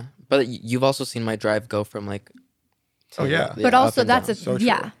 Yeah, but you've also seen my drive go from like. Oh, yeah. But up also and that's down. So true.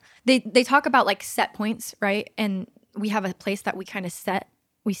 yeah. They talk about like set points, right? And we have a place that we kind of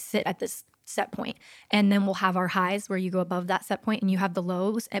we sit at this set point. And then we'll have our highs where you go above that set point and you have the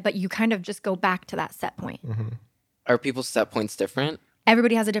lows, but you kind of just go back to that set point. Are people's set points different?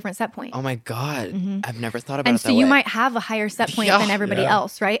 Everybody has a different set point. Oh my God. I've never thought about And it that so you way. might have a higher set point than everybody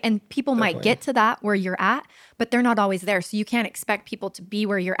else, right? And people might get to that where you're at, but they're not always there. So you can't expect people to be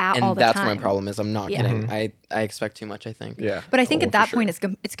where you're at and all the that's time. my problem is I'm not kidding. I expect too much, I think. Yeah. But I think at that for point,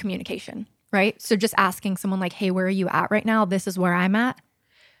 it's communication, right? So just asking someone like, hey, where are you at right now? This is where I'm at.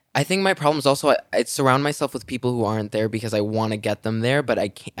 I think my problem is also I surround myself with people who aren't there because I want to get them there, but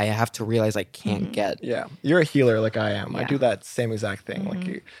I have to realize I can't get. Yeah, you're a healer like I am. I do that same exact thing. Like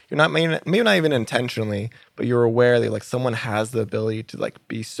you're not maybe not even intentionally, but you're aware that like someone has the ability to like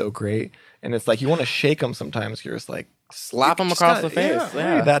be so great, and it's like you want to shake them sometimes. You're just like Slap them just across gotta- the face.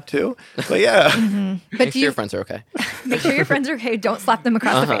 Yeah, I need that too. But yeah, But Make do sure your you friends are okay. make sure your friends are okay? Don't slap them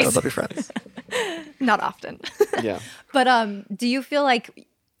across the I face. love your friends. Not often. Yeah. But do you feel like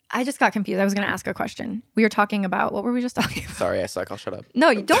I just got confused? I was going to ask a question. We were talking about what were we just talking about? Sorry, I suck. I'll shut up. No,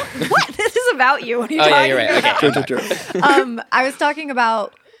 you don't. What? This is about you. What are you Oh, yeah, talking you're right. about? Okay. True. I was talking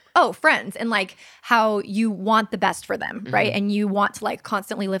about friends and like how you want the best for them, right? And you want to like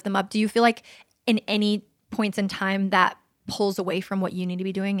constantly lift them up. Do you feel like in any points in time that pulls away from what you need to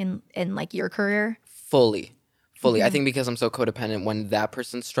be doing in like your career? Fully. I think because I'm so codependent, when that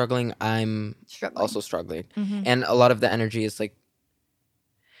person's struggling, I'm Struggling. also struggling. And a lot of the energy is like,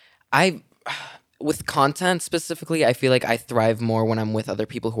 with content specifically, I feel like I thrive more when I'm with other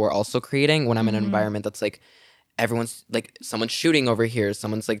people who are also creating, when I'm in an environment that's like, everyone's like, someone's shooting over here,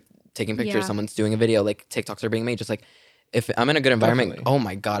 someone's like taking pictures, Yeah. someone's doing a video, like TikToks are being made. Just like, if I'm in a good environment, Definitely. oh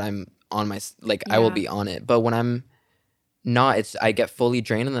my God, I'm on my, like, I will Yeah. be on it. But when I'm not, I get fully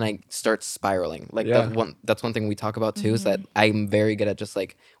drained and then I start spiraling. Like Yeah. that's one thing we talk about too, is that I'm very good at just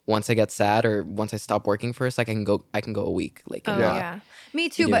like, once I get sad or once I stop working for a sec, I can go a week. Like, Oh, and not- yeah. Me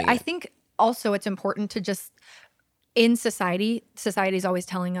too. doing But I it. think also it's important to just, in society is always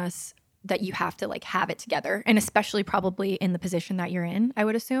telling us that you have to like have it together. And especially probably in the position that you're in, I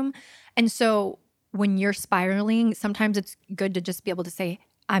would assume. And so when you're spiraling, sometimes it's good to just be able to say,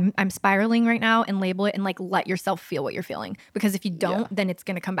 I'm spiraling right now, and label it and like let yourself feel what you're feeling. Because if you don't, then it's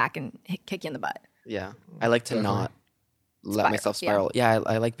going to come back and kick you in the butt. Yeah. I like to not let myself yeah. spiral. Yeah,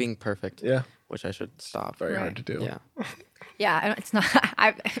 I like being perfect. Yeah, Which I should stop. very Right. hard to do. Yeah. Yeah, it's not.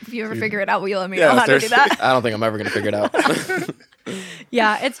 If you ever figure it out, will you let me Yeah, know how to do seriously. that? I don't think I'm ever gonna figure it out.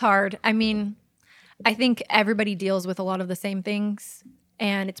 Yeah, it's hard. I mean, I think everybody deals with a lot of the same things,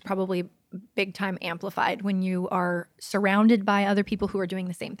 and it's probably big time amplified when you are surrounded by other people who are doing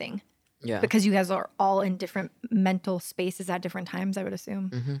the same thing. Yeah. Because you guys are all in different mental spaces at different times, I would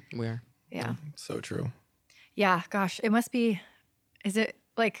assume. We are. Yeah. So true. Yeah, gosh, it must be. Is it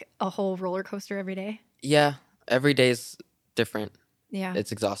like a whole roller coaster every day? Yeah. Every day's different. Yeah.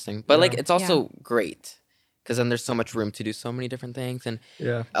 It's exhausting. But like it's also great. Because then there's so much room to do so many different things. And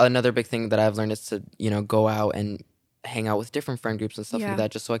Yeah. another big thing that I've learned is to, go out and hang out with different friend groups and stuff Yeah. like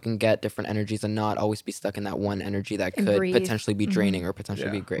that, just so I can get different energies and not always be stuck in that one energy that And could breathe. potentially be draining or potentially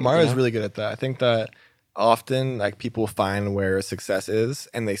be great. Mario's really good at that. I think that often like people find where success is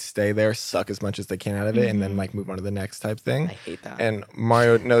and they stay there, suck as much as they can out of it, and then like move on to the next type thing. I hate that. And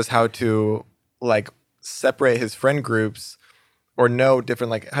Mario knows how to like separate his friend groups or know different,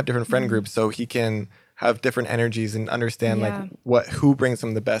 like have different friend groups so he can have different energies and understand Yeah. like who brings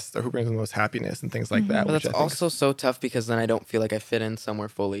him the best or who brings him the most happiness and things like that. But which that's I think also so tough because then I don't feel like I fit in somewhere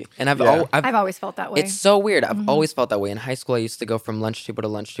fully. And I've I've always felt that way. It's so weird. I've always felt that way. In high school, I used to go from lunch table to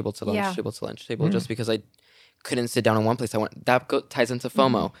lunch table to lunch Yeah. table to lunch table just because I couldn't sit down in one place. Ties into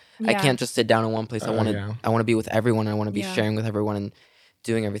FOMO. I Yeah. can't just sit down in one place. I want to be with everyone. I want to be Yeah. sharing with everyone and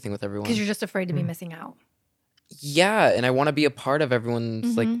doing everything with everyone. Because you're just afraid to be missing out. Yeah, and I want to be a part of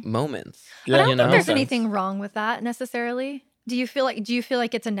everyone's like moments. But I don't you think know? there's anything wrong with that necessarily. Do you feel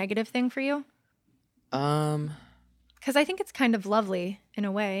like it's a negative thing for you? Because I think it's kind of lovely in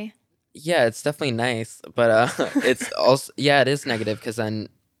a way. Yeah, it's definitely nice, but it's also it is negative because then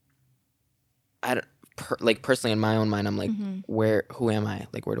I don't, personally in my own mind I'm like, who am I?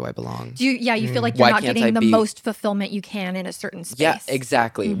 Like, where do I belong? Do you feel like you're Why not can't getting I the be- most fulfillment you can in a certain space? Yeah,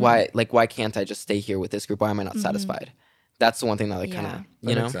 exactly. Why can't I just stay here with this group? Why am I not satisfied? That's the one thing that like kind of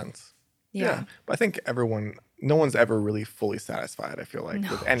that makes sense. Yeah. But I think no one's ever really fully satisfied, I feel like,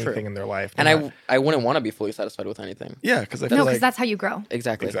 with anything in their life. and I wouldn't want to be fully satisfied with anything. Yeah, because I No, feel because like that's how you grow.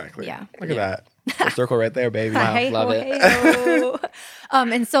 Exactly. exactly. Yeah. Look at that. Full circle right there, baby. Hey-ho, love it. hey-ho.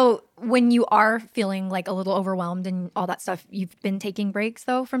 And so when you are feeling like a little overwhelmed and all that stuff, you've been taking breaks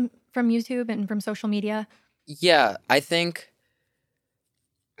though from YouTube and from social media. Yeah, I think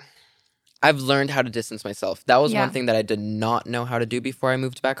I've learned how to distance myself. That was Yeah. one thing that I did not know how to do before I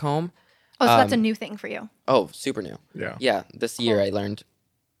moved back home. Oh, so that's a new thing for you. Oh, super new. Yeah. Yeah. This year I learned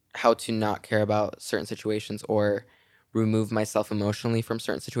how to not care about certain situations or remove myself emotionally from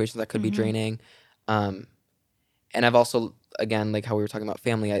certain situations that could be draining. And I've also, again, like how we were talking about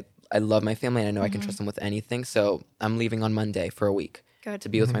family, I love my family and I know I can trust them with anything. So I'm leaving on Monday for a week Good. to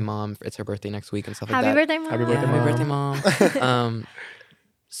be with my mom. It's her birthday next week and stuff Happy like that. birthday, Mom. Happy birthday, Happy Mom. birthday, Mom.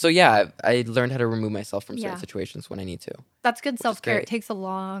 So yeah, I learned how to remove myself from certain Yeah. situations when I need to. That's good self-care. great. It takes a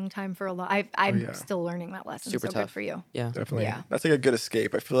long time for a lot. I'm yeah. still learning that lesson. Super so tough. good for you. Yeah. Definitely. Yeah. That's like a good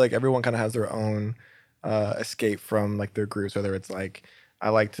escape. I feel like everyone kind of has their own escape from like their groups, whether it's like I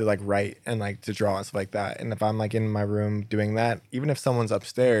like to like write and like to draw and stuff like that. And if I'm like in my room doing that, even if someone's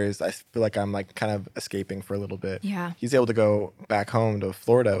upstairs, I feel like I'm like kind of escaping for a little bit. Yeah. He's able to go back home to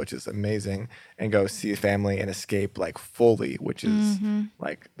Florida, which is amazing, and go see family and escape like fully, which is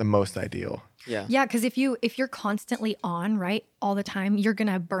like the most ideal. Yeah. Yeah, because if you're constantly on, right, all the time, you're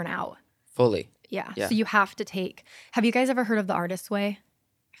gonna burn out. Fully. Yeah. Yeah. So you have to take. Have you guys ever heard of the Artist's Way?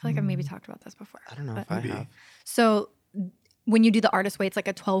 I feel like I've maybe talked about this before. I don't know but- if I have. So when you do the Artist Way, it's like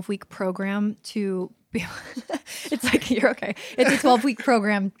a 12-week program to be, it's like, you're okay. It's a 12-week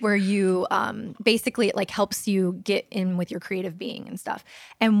program where you basically it like helps you get in with your creative being and stuff.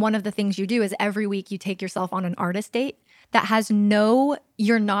 And one of the things you do is every week you take yourself on an artist date that has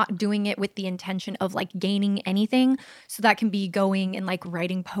you're not doing it with the intention of like gaining anything. So that can be going and like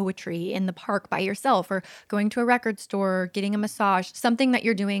writing poetry in the park by yourself or going to a record store, getting a massage, something that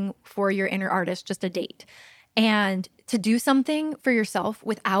you're doing for your inner artist, just a date. And to do something for yourself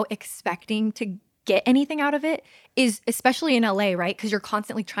without expecting to get anything out of it is, especially in LA, right? Because you're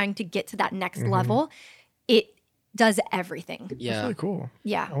constantly trying to get to that next level. It does everything. That's Yeah. really cool.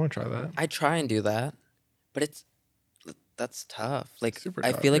 Yeah. I want to try that. I try and do that, but that's tough. Like Super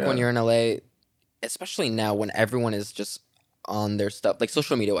I tough, feel like when yeah. you're in LA, especially now when everyone is just on their stuff, like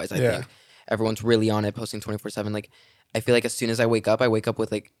social media wise, I Yeah. think everyone's really on it, posting 24/7. Like I feel like as soon as I wake up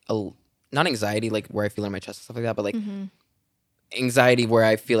with like not anxiety, like where I feel in my chest and stuff like that, but like anxiety where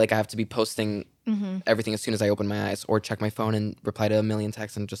I feel like I have to be posting everything as soon as I open my eyes or check my phone and reply to a million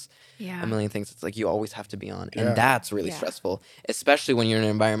texts and just Yeah. a million things. It's like you always have to be on. Yeah. And that's really Yeah. stressful, especially when you're in an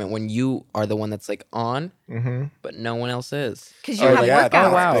environment when you are the one that's like on, Mm-hmm. but no one else is. Because you Oh have yeah, workouts.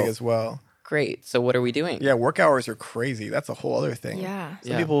 that's wow. big as well. Great. So what are we doing? Yeah, work hours are crazy. That's a whole other thing. Yeah.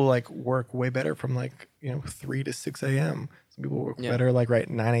 Some Yeah. people like work way better from like 3 to 6 a.m. Some people work Yeah. better like right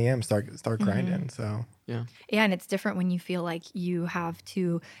 9 a.m. start grinding. So Yeah. Yeah, and it's different when you feel like you have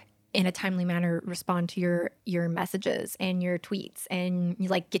to, in a timely manner, respond to your messages and your tweets, and you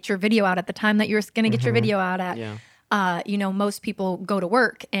like get your video out at the time that you're going to get your video out at. Yeah. Most people go to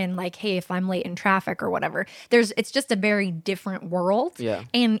work and like, hey, if I'm late in traffic or whatever, it's just a very different world. Yeah.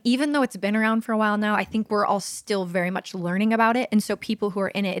 And even though it's been around for a while now, I think we're all still very much learning about it. And so people who are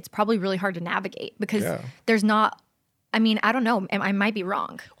in it, it's probably really hard to navigate because Yeah. there's not. I mean, I don't know. I might be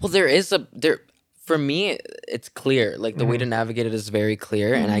wrong. Well, for me, it's clear. Like the way to navigate it is very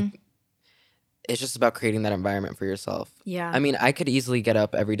clear, and it's just about creating that environment for yourself. Yeah. I mean, I could easily get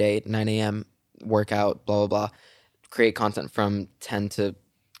up every day, 9 a.m., workout, blah blah blah, create content from 10 to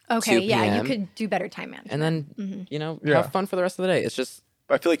Okay. 2 Yeah. You p.m. could do better time management. and then Yeah. have fun for the rest of the day. It's just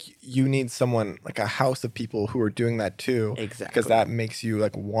I feel like you need someone like a house of people who are doing that too. Exactly. Because that makes you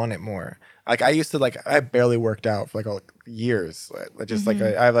like want it more. Like I used to I barely worked out for like years. Like, just like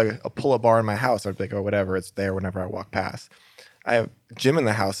I have like a pull-up bar in my house. I'd be like, oh, whatever, it's there whenever I walk past. I have a gym in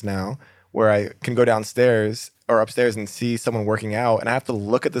the house now where I can go downstairs or upstairs and see someone working out, and I have to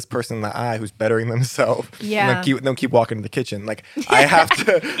look at this person in the eye who's bettering themselves. Yeah. And then keep walking to the kitchen. Like I have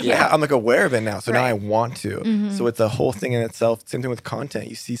to. Yeah. I'm like aware of it now, so now I Right. want to. So it's a whole thing in itself. Same thing with content.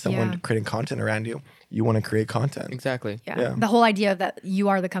 You see someone Yeah. creating content around you, you want to create content. exactly. Yeah. Yeah. The whole idea that you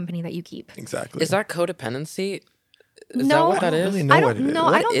are the company that you keep. Exactly. Is that codependency? Is No, that what that I don't is? really know I what don't it is. know.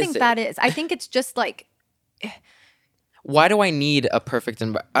 What I don't is think it? that is. I think it's just like Why do I need a perfect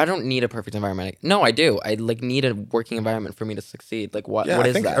environment? I don't need a perfect environment. No, I do. I like need a working environment for me to succeed. Like what? Yeah, what I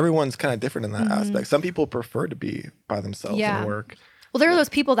is think that? everyone's kind of different in that aspect. Some people prefer to be by themselves Yeah. and work. well, there are those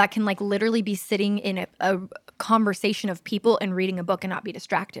people that can like literally be sitting in a conversation of people and reading a book and not be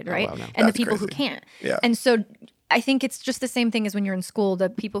distracted, right? wow, no. And the That's people who crazy. can't. Yeah. And so I think it's just the same thing as when you're in school. The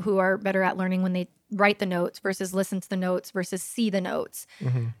people who are better at learning when they write the notes versus listen to the notes versus see the notes.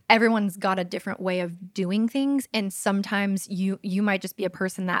 Everyone's got a different way of doing things, and sometimes you might just be a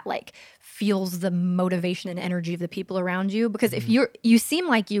person that like feels the motivation and energy of the people around you. Because if you seem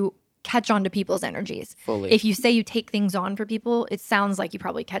like you catch on to people's energies. Fully. If you say you take things on for people, it sounds like you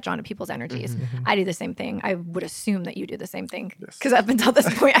probably catch on to people's energies. I do the same thing. I would assume that you do the same thing. Because up until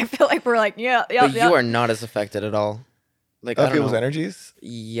this point, I feel like we're like, yeah. But you are not as affected at all. Like I Other don't people's know. energies.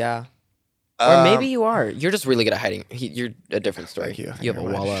 Yeah. Or maybe you are. You're just really good at hiding. You're a different story. Thank you. You have a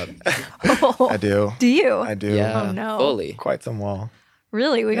Thank you wall very up. I do. Do you? I do. Yeah. Oh, no. Fully. Quite some wall.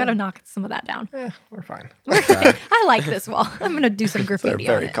 Really? We got to knock some of that down. We're fine. I like this wall. I'm going to do some It's a graffiti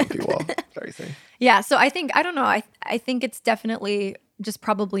on very it. comfy wall. Very safe. Yeah. So I think, I don't know. I think it's definitely just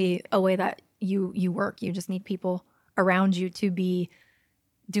probably a way that you work. You just need people around you to be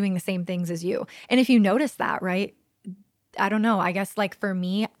doing the same things as you. And if you notice that, right? I don't know. I guess like for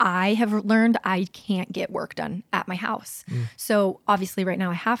me, I have learned I can't get work done at my house. So obviously right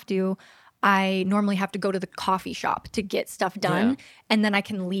now I have to. I normally have to go to the coffee shop to get stuff done, Yeah. and then I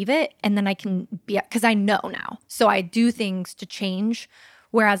can leave it, and then I can be, because I know now. So I do things to change.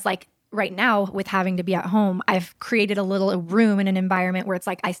 Whereas like right now with having to be at home, I've created a little room in an environment where it's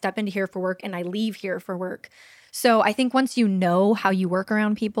like I step into here for work and I leave here for work. So I think once you know how you work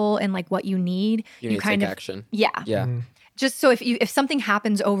around people and like what you need, You need to kind take of action. yeah. Yeah. Just so if something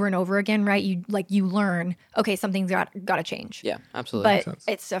happens over and over again, right? You learn, okay, something's got to change. Yeah, absolutely. But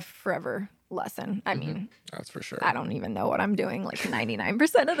it's a forever lesson. I mean, That's for sure. I don't even know what I'm doing like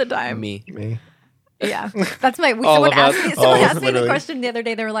 99% of the time. Me. Me. Yeah. That's my All someone of asked us. me someone Oh, asked me the literally. question the other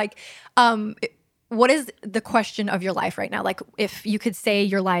day. They were like, what is the question of your life right now? Like if you could say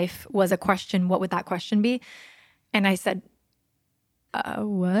your life was a question, what would that question be? And I said,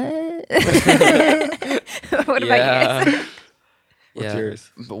 what? What about you guys? What's Yeah. yours?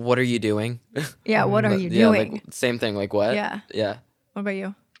 But what are you doing? Yeah, what are you Yeah, doing? like, same thing. Like what? Yeah. Yeah. What about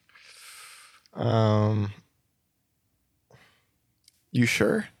you? You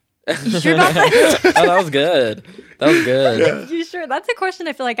sure? You sure about that? Oh, that was good. That was good. You sure? That's a question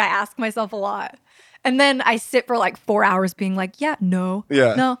I feel like I ask myself a lot. And then I sit for like 4 hours being like, yeah, no,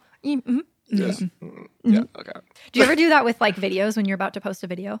 Yeah. no. Yes. Mm-hmm. Yeah. Okay. Do you ever do that with like videos when you're about to post a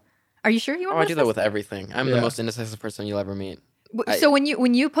video? Are you sure you want Oh, I to do that with everything. I'm Yeah. the most indecisive person you'll ever meet. So when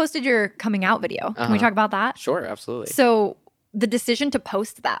you posted your coming out video, can we talk about that? Sure, absolutely. So the decision to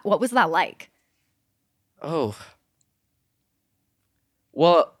post that, what was that like? Oh.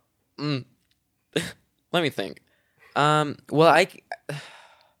 Well, let me think. Well,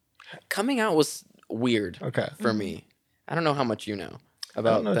 coming out was weird Okay. for me. I don't know how much you know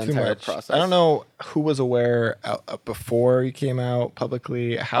about I don't know the too entire much. process. I don't know who was aware before you came out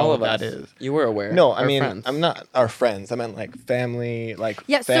publicly. How All of that us. is. You were aware. No, I Our mean friends. I'm not our friends. I meant like family, like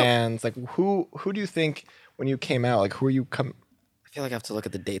Yeah, so- fans. Like who do you think when you came out? Like who are you I feel like I have to look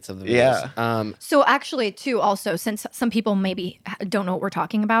at the dates of the Yeah. videos. So actually, too, also, since some people maybe don't know what we're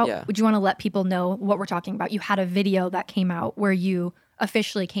talking about, Yeah. would you want to let people know what we're talking about? You had a video that came out where you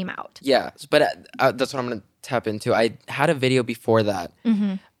officially came out. Yeah, but that's what I'm gonna tap into. I had a video before that,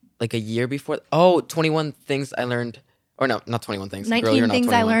 like a year before. Oh, 21 things I learned, or no, not 21 things. 19 Girl, you're not things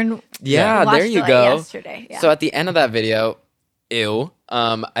I 21. learned. Yeah, watched there you it, go. Yesterday. Yeah. So at the end of that video,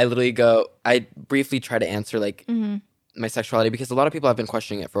 I literally go. I briefly try to answer like my sexuality because a lot of people have been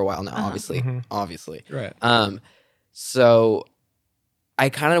questioning it for a while now. Obviously. right? So I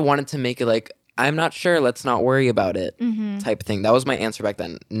kind of wanted to make it like I'm not sure. Let's not worry about it. Type thing. That was my answer back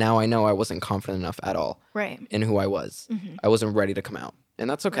then. Now I know I wasn't confident enough at all right. in who I was. I wasn't ready to come out, and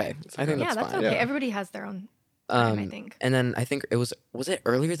that's okay. I think Yeah, that's that's fine. okay. Yeah. Everybody has their own time, I think. And then I think it was it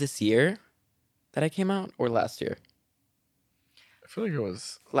earlier this year that I came out or last year? I feel like it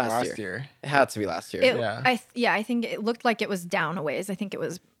was Last year. It had to be last year. Yeah. I think it looked like it was down a ways. I think it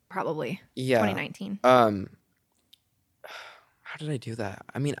was probably Yeah. 2019. How did I do that?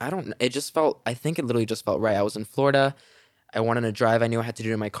 I mean, I don't. It just felt. I think it literally just felt right. I was in Florida. I wanted to drive. I knew I had to do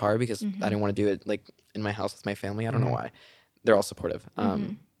it in my car because I didn't want to do it like in my house with my family. I don't know why. They're all supportive.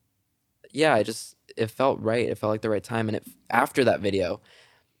 Yeah, it felt right. It felt like the right time. And after that video,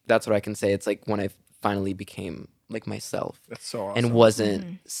 that's what I can say. It's like when I finally became like myself That's so awesome. and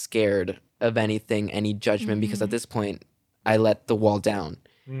wasn't scared of anything, any judgment, because at this point I let the wall down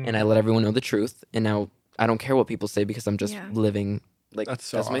and I let everyone know the truth. And now I don't care what people say because I'm just Yeah. living like That's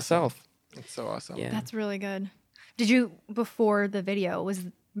so as awesome. myself. That's so awesome. Yeah. That's really good. Did you, before the video,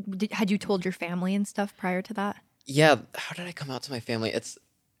 had you told your family and stuff prior to that? Yeah. How did I come out to my family?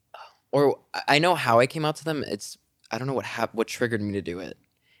 Or I know how I came out to them. I don't know what triggered me to do it.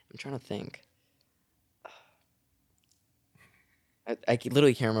 I'm trying to think. I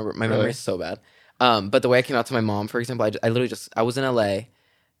literally can't remember. My memory is so bad. But the way I came out to my mom, for example, I literally I was in LA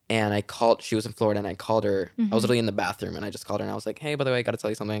and I called, she was in Florida and I called her. I was literally in the bathroom and I just called her and I was like, hey, by the way, I got to tell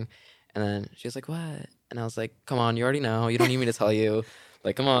you something. And then she was like, what? And I was like, come on, you already know. You don't need me to tell you.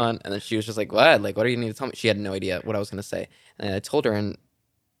 Like, come on. And then she was just like, what? Like, what do you need to tell me? She had no idea what I was going to say. And I told her and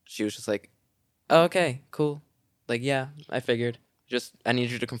she was just like, oh, okay, cool. Like, yeah, I figured. Just, I need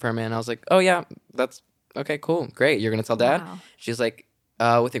you to confirm it. And I was like, oh, yeah, that's okay, cool, great. You're going to tell dad? Wow. She's like,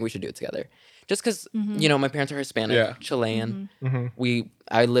 we think we should do it together. just because you know my parents are Hispanic, Yeah. Chilean. Mm-hmm.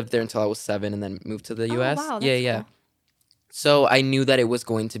 I lived there until I was 7, and then moved to the U.S. wow, that's yeah. cool. So I knew that it was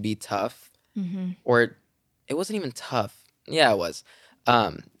going to be tough, or it wasn't even tough. Yeah, it was.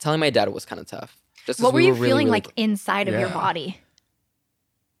 Telling my dad was kind of tough. Just 'cause What were we you really, feeling really like inside of your Yeah. body?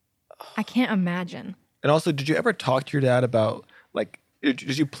 I can't imagine. And also, did you ever talk to your dad about like?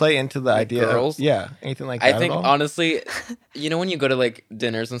 Did you play into the idea? girls? Yeah, anything like that? I think at all? honestly, you know, when you go to like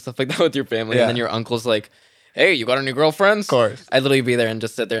dinners and stuff like that with your family, Yeah. and then your uncle's like, "Hey, you got any girlfriends?" Of course. I'd literally be there and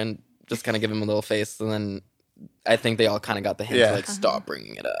just sit there and just kind of give him a little face, and then I think they all kind of got the hint Yeah. to like stop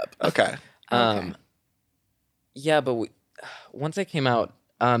bringing it up. Okay. Okay. Yeah, but once I came out,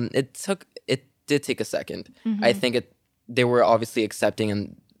 it did take a second. I think they were obviously accepting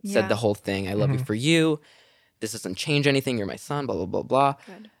and said Yeah. the whole thing. I love you for you. This doesn't change anything. You're my son. Blah blah blah blah.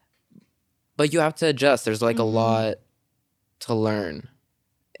 Good. But you have to adjust. There's like a lot to learn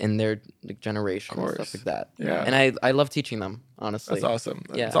in their like, generation and course. stuff like that. Yeah. And I love teaching them, honestly. That's awesome.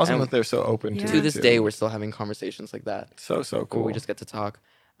 Yeah, It's awesome and that they're so open Yeah. to To it, this too. day, we're still having conversations like that. so cool. Where we just get to talk.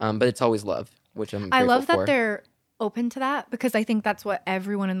 But it's always love, which I'm I grateful love that for. they're open to that because I think that's what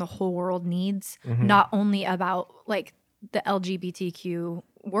everyone in the whole world needs. Mm-hmm. Not only about like the LGBTQ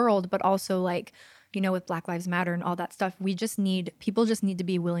world, but also like, you know, with Black Lives Matter and all that stuff. People just need to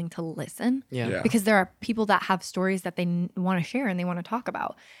be willing to listen. Yeah. Because there are people that have stories that they want to share and they want to talk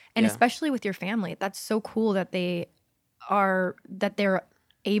about. And Yeah. especially with your family, that's so cool that they're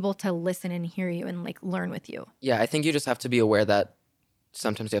able to listen and hear you and like learn with you. Yeah, I think you just have to be aware that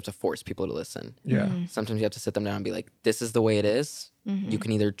sometimes you have to force people to listen. Yeah. Sometimes you have to sit them down and be like, this is the way it is. Mm-hmm. You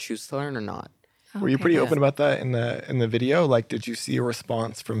can either choose to learn or not. Were you Okay. pretty Yeah. open about that in the video? Like, did you see a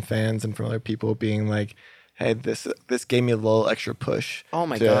response from fans and from other people being like, "Hey, this gave me a little extra push." Oh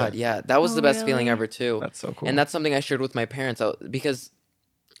my to- God, yeah. That was Oh, the best feeling really? ever too. That's so cool. And that's something I shared with my parents because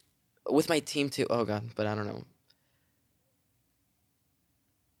with my team too. Oh God, but I don't know.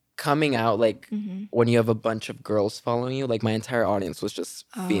 Coming out like when you have a bunch of girls following you, like my entire audience was just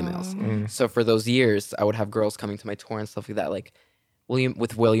females. So for those years, I would have girls coming to my tour and stuff like that, like Will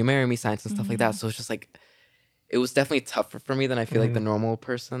You Marry Me signs and stuff like that. So it's just like it was definitely tougher for me than I feel like the normal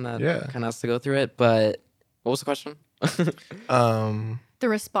person that Yeah. kind of has to go through it. But what was the question? The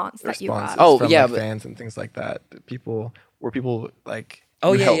response that you responses got. Oh, from yeah, like, but- fans and things like that. People like,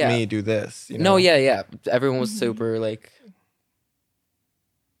 Oh, you yeah, help yeah. me do this. You know? No, yeah. Everyone was super like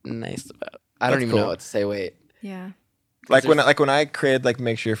nice about. I don't That's even cool. know what to say. Wait. Yeah. Like when I created like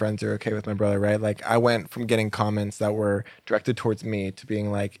Make Sure Your Friends Are Okay with my brother, right? Like I went from getting comments that were directed towards me to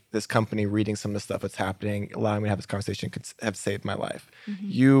being like this company reading some of the stuff that's happening, allowing me to have this conversation could have saved my life.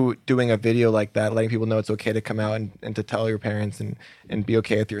 You doing a video like that, letting people know it's okay to come out and to tell your parents and be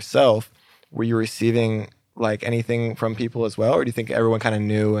okay with yourself. Were you receiving like anything from people as well, or do you think everyone kind of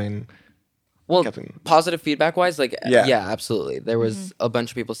knew and Well, kept in- positive feedback wise, like Yeah. yeah, absolutely. There was a bunch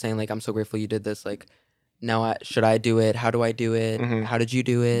of people saying like, "I'm so grateful you did this." Like, now should I do it? How do I do it? How did you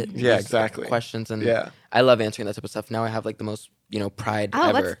do it? Yeah, Just, exactly. Questions and Yeah. I love answering that type of stuff. Now I have like the most pride Oh,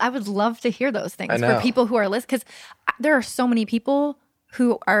 ever. I would love to hear those things I for know. people who are listening, because there are so many people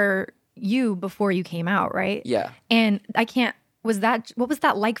who are you before you came out, right? Yeah. And what was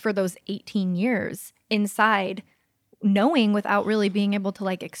that like for those 18 years inside, knowing without really being able to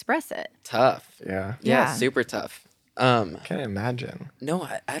like express it? Tough. yeah. Yeah. Super tough. Can't imagine. No,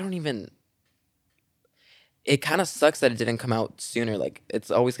 I don't even. It kind of sucks that it didn't come out sooner. Like it's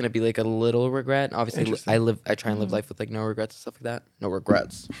always gonna be like a little regret. Obviously, Interesting. I try and live life with like no regrets and stuff like that. No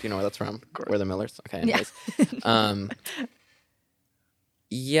regrets. Do you know where that's from? We're the Millers. Okay. Yeah. Anyways,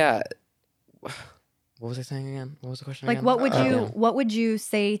 yeah. What was I saying again? What was the question? Like again? what would you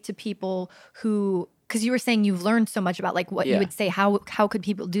say to people who, because you were saying you've learned so much about like what you Yeah. would say, how could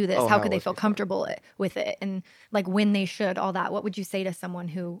people do this? Oh, how how could they would feel people? comfortable with it? And like when they should, all that. What would you say to someone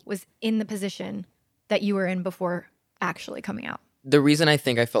who was in the position that you were in before actually coming out? The reason I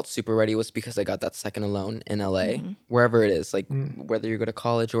think I felt super ready was because I got that second alone in LA, wherever it is, like whether you go to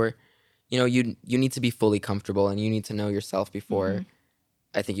college or, you need to be fully comfortable and you need to know yourself before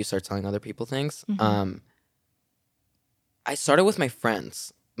I think you start telling other people things. I started with my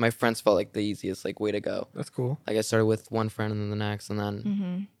friends. My friends felt like the easiest like way to go. That's cool. Like I started with one friend and then the next, and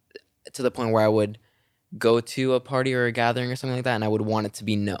then to the point where I would go to a party or a gathering or something like that, and I would want it to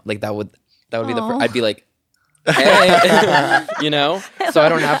be like that would be the Aw. I'd be like, hey, so I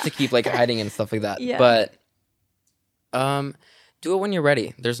don't have to keep like hiding and stuff like that. Yeah. But do it when you're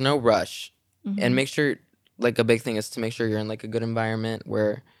ready. There's no rush, and make sure like a big thing is to make sure you're in like a good environment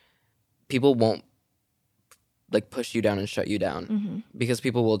where people won't like push you down and shut you down, because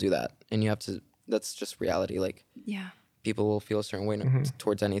people will do that, and you have to. That's just reality. Like Yeah. people will feel a certain way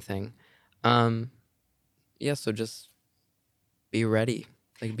towards anything. Yeah, so just be ready.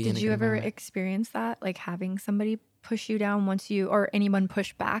 Like, be in a Did you good ever moment. experience that? Like having somebody push you down once you, or anyone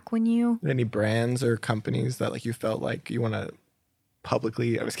push back when you? Any brands or companies that like you felt like you want to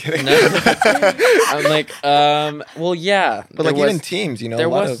publicly? I was kidding. I'm like, well, yeah, But like even teams, you know, there a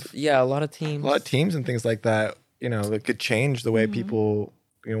lot was, of yeah, a lot of teams. and things like that, you know, that could change the way people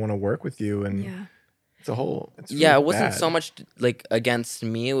want to work with you, and Yeah. it's a whole. It's Yeah, really it wasn't bad. so much like against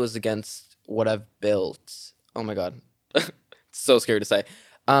me. It was against what I've built. Oh my god, it's so scary to say.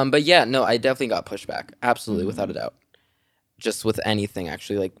 But yeah, no, I definitely got pushback. Absolutely, without a doubt. Just with anything,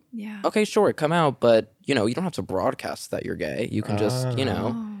 actually, like, Yeah. okay, sure, come out, but you know, you don't have to broadcast that you're gay. You can just, you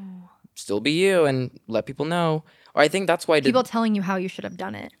know, Oh. still be you and let people know. Or I think that's why I did. People telling you how you should have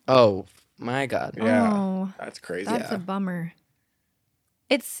done it. Oh my god. Yeah, Oh, that's crazy. that's a bummer.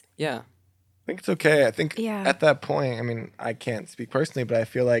 It's Yeah. I think it's okay. I think Yeah. at that point, I mean, I can't speak personally, but I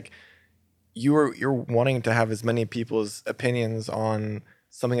feel like you're wanting to have as many people's opinions on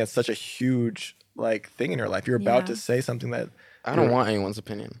something that's such a huge like thing in your life. You're about Yeah. to say something that I don't want anyone's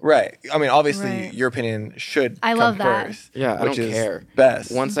opinion. right. I mean, obviously, Right. your opinion should. I come love that. first, Yeah, I which don't is care.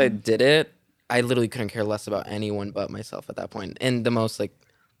 Best. Once I did it, I literally couldn't care less about anyone but myself at that point, in the most like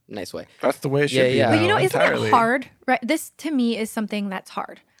nice way. That's the way it should Yeah, be. yeah. But now, you know, isn't entirely. it hard? Right. This to me is something that's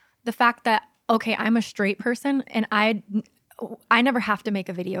hard. The fact that, okay, I'm a straight person and I never have to make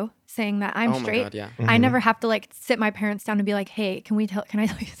a video saying that I'm Oh my straight. God, yeah. I never have to like sit my parents down and be like, hey, can I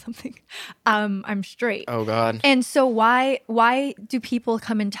tell you something? I'm straight. Oh god. And so why do people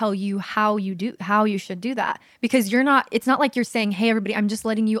come and tell you how you should do that? Because it's not like you're saying, hey everybody, I'm just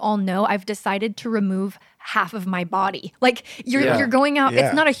letting you all know I've decided to remove half of my body. Like you're going out,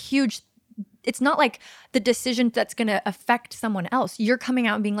 Yeah. it's not like the decision that's going to affect someone else. You're coming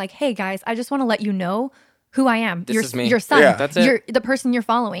out and being like, hey guys, I just want to let you know who I am. This is me. Your son. Yeah. That's it. You're the person you're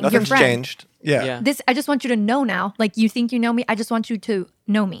following. Your Nothing's friend. changed. Yeah. Yeah. I just want you to know now. Like you think you know me. I just want you to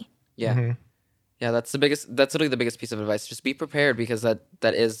know me. Yeah. Yeah, that's literally the biggest piece of advice. Just be prepared, because that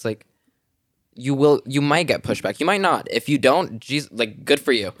is like, you might get pushback. You might not. If you don't, geez, like good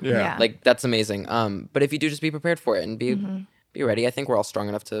for you. Yeah. Like that's amazing. But if you do, just be prepared for it and be ready. I think we're all strong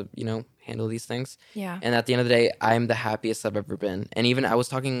enough to, handle these things. Yeah. And at the end of the day, I'm the happiest I've ever been. And even I was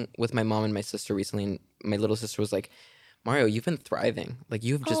talking with my mom and my sister recently, and my little sister was like, Mario, you've been thriving. Like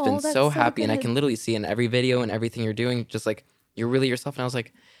you've just been Oh, that's so so happy. And I good. can literally see in every video and everything you're doing, just like you're really yourself. And I was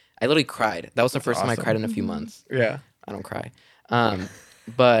like, I literally cried. That was the first time I awesome. cried in a few months. Yeah. I don't cry.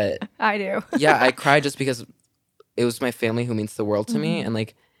 But I do. yeah, I cried just because it was my family who means the world to me. And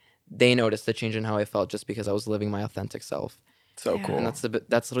like they noticed the change in how I felt just because I was living my authentic self. So Yeah. cool. And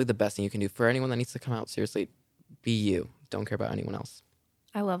that's literally the best thing you can do for anyone that needs to come out. Seriously, be you. Don't care about anyone else.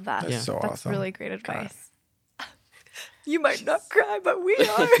 I love that. That's so That's awesome. really great advice. You might not cry, but we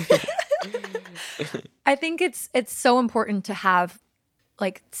are. I think it's so important to have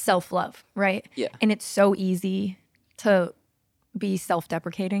like self-love, right? Yeah. And it's so easy to be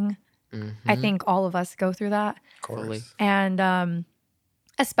self-deprecating. I think all of us go through that. Of course. Fully. And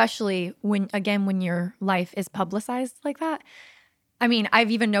especially when your life is publicized like that. I mean, I've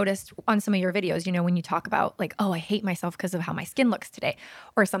even noticed on some of your videos, when you talk about like, oh, I hate myself because of how my skin looks today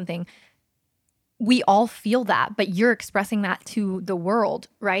or something. We all feel that, but you're expressing that to the world,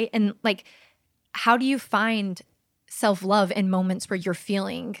 right? And like, how do you find self-love in moments where you're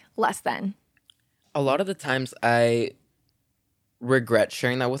feeling less than? A lot of the times I regret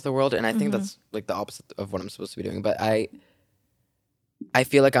sharing that with the world, and I think that's like the opposite of what I'm supposed to be doing. But I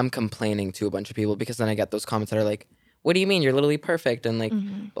feel like I'm complaining to a bunch of people, because then I get those comments that are like, what do you mean? You're literally perfect, and like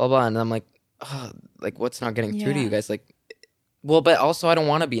blah blah. And I'm like, oh, like what's not getting through to Yeah. you guys? Like, well, but also I don't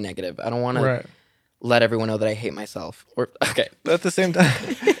want to be negative. I don't want to let everyone know that I hate myself, or But at the same time,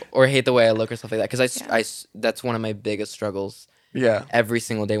 or hate the way I look or stuff like that. Because I that's one of my biggest struggles. yeah. Every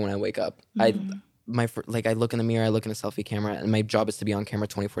single day when I wake up, I look in the mirror, I look in a selfie camera, and my job is to be on camera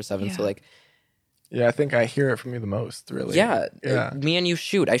 24/7. So Yeah. like, Yeah, I think I hear it from you the most, really. yeah, Yeah. me and you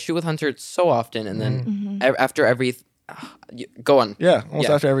shoot. I shoot with Hunter so often, and then after every go on, Yeah, almost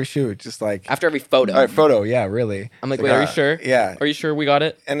Yeah. after every shoot, just like after every photo, all right, photo, yeah, really. I'm like, It's wait, are you sure? Yeah. Are you sure we got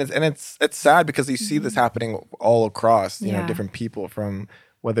it? And it's sad because you see this happening all across, Yeah. different people, from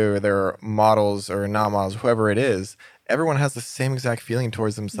whether they're models or not models, whoever it is. Everyone has the same exact feeling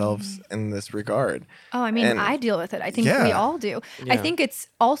towards themselves in this regard. Oh, I mean, And- I deal with it. I think we Yeah. all do. I Yeah. think it's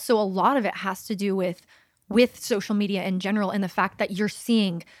also a lot of it has to do with social media in general, and the fact that you're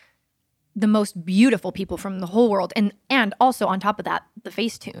seeing the most beautiful people from the whole world, and also on top of that, the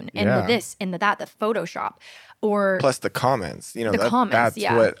Facetune and Yeah. the this and the that, the Photoshop, or Plus the comments, you know, The comments, that's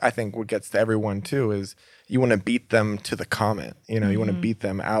yeah. what I think what gets to everyone too is you want to beat them to the comment. You know, you want to Mm-hmm. beat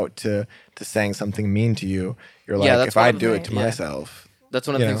them out to saying something mean to you. You're Yeah, like, that's if one I of do the- it to yeah. myself. That's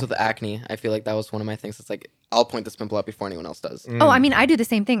one of the You things know? with the acne. I feel like that was one of my things. It's like I'll point this pimple out before anyone else does. Oh, I mean, I do the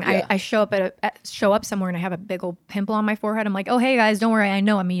same thing. Yeah. I show up show up somewhere and I have a big old pimple on my forehead. I'm like, oh, hey guys, don't worry. I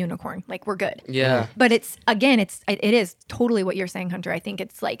know I'm a unicorn. Like, we're good. Yeah. But it is totally what you're saying, Hunter. I think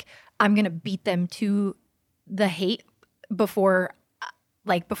it's like I'm gonna beat them to the hate before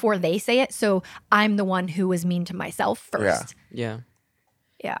they say it. So I'm the one who was mean to myself first. Yeah.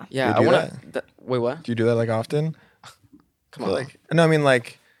 Yeah. Yeah. You I do want to. Wait, what? Do you do that like often? Come I feel on. like no, I mean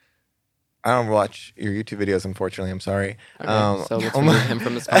like I don't watch your YouTube videos, unfortunately. I'm sorry. Okay, so let's remove him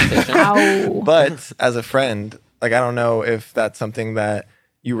from this conversation. Ow. But as a friend, like I don't know if that's something that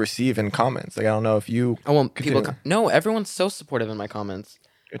you receive in comments. Like I don't know if you. I want people. continue. No, everyone's so supportive in my comments.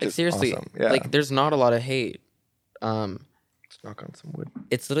 Which Like is seriously, awesome. Yeah. like there's not a lot of hate. Let's knock on some wood.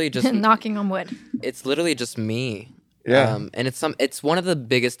 It's literally just Knocking on wood. it's literally just me. Yeah. And it's one of the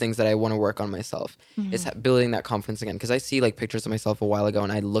biggest things that I want to work on myself is building that confidence again. Because I see like pictures of myself a while ago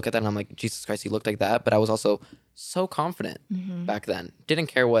and I look at that and I'm like, Jesus Christ, you looked like that. But I was also so confident back then. Didn't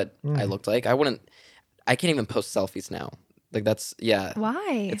care what I looked like. I can't even post selfies now. Like that's, yeah.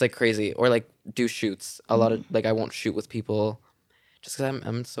 Why? It's like crazy. Or like do shoots. A lot of like I won't shoot with people just because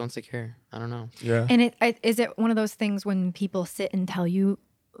I'm so insecure. I don't know. Yeah. And is it one of those things when people sit and tell you,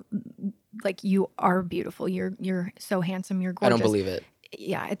 like, you are beautiful, you're so handsome, you're I gorgeous? don't believe it.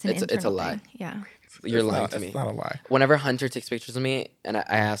 Yeah, it's an It's a internal lie. thing. Yeah. You're It's lying not, to me. It's not a lie. Whenever Hunter takes pictures of me and I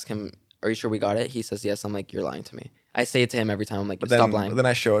ask him, "Are you sure we got it?" He says yes. I'm like, "You're lying to me." I say it to him every time. I'm like, "Stop lying." But then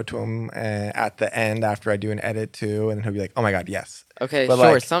I show it to him at the end after I do an edit too, and he'll be like, "Oh my god, yes." Okay, But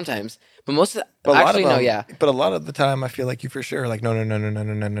sure, like- sometimes, but most of But the, a lot actually of them, no, yeah. But a lot of the time, I feel like you for sure like no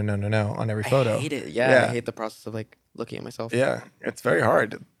on every photo. I hate it. Yeah, I hate the process of like looking at myself. Yeah, it's very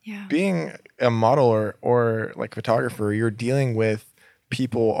hard. Yeah. Being a model or like photographer, you're dealing with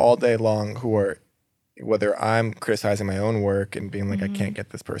people all day long who are, whether I'm criticizing my own work and being like, I can't get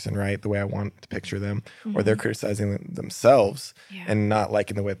this person right the way I want to picture them, or they're criticizing themselves Yeah. and not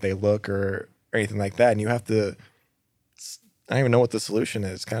liking the way they look or anything like that. And you have to, I don't even know what the solution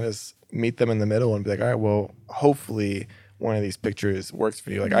is, kind of just meet them in the middle and be like, all right, well, hopefully one of these pictures works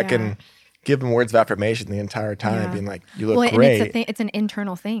for you. Like I Yeah. can give them words of affirmation the entire time, Yeah. being like, you look Well, great. and it's an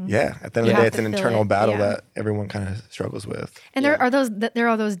internal thing. Yeah, at the end You of the day, have it's an to feel internal it, battle yeah. that everyone kind of struggles with. And Yeah. there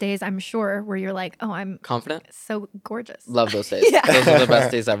are those days, I'm sure, where you're like, oh, I'm Confident. so gorgeous. Love those days. Yeah. Those are the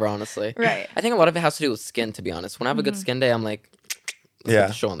best days ever, honestly. Right. I think a lot of it has to do with skin, to be honest. When I have a good skin day, I'm like, let's Yeah. get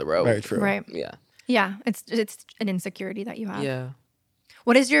the show on the road. Very true. Right. Yeah. Yeah. It's an insecurity that you have. Yeah.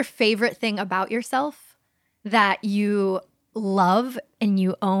 What is your favorite thing about yourself that you love and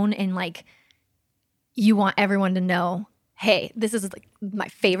you own and like you want everyone to know, hey, this is like my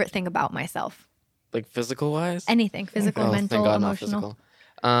favorite thing about myself? Like physical wise. Anything, physical, Oh, mental, thank God, not emotional.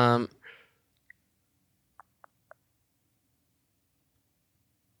 physical.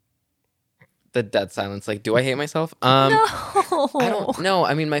 The dead silence. Like, do I hate myself? No. I don't know.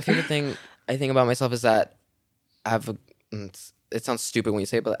 I mean, my favorite thing I think about myself is that I have a. It sounds stupid when you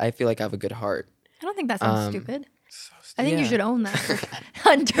say it, but I feel like I have a good heart. I don't think that sounds stupid. I think you Yeah. should own that.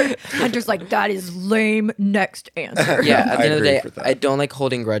 Hunter's like, that is lame. Next answer. Yeah. At the I end of the agree day, with that. I don't like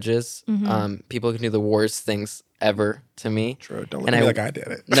holding grudges. Mm-hmm. People can do the worst things ever to me. True. Don't look And at me I- like I did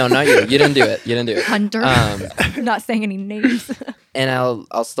it. No, not you. You didn't do it. You didn't do it. Hunter. Not saying any names. And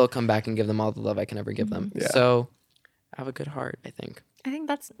I'll still come back and give them all the love I can ever give them. Yeah. So I have a good heart, I think. I think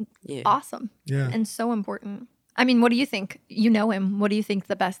that's Yeah. awesome Yeah. and so important. I mean, what do you think? You know him. What do you think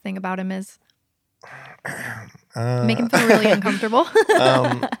the best thing about him is? Make him feel really uncomfortable.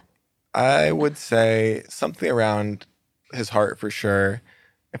 I would say something around his heart for sure.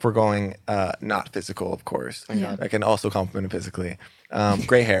 If we're going not physical, of course. Yeah. I can also compliment him physically.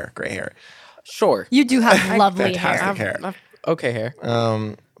 Gray hair. Sure. You do have lovely fantastic hair. hair. Okay, hair.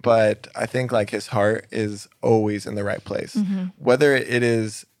 But I think like his heart is always in the right place. Mm-hmm. Whether it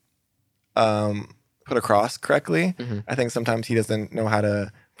is put across correctly, I think sometimes he doesn't know how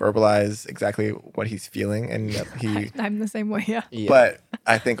to verbalize exactly what he's feeling, and yet he. I'm the same way. Yeah. Yeah. But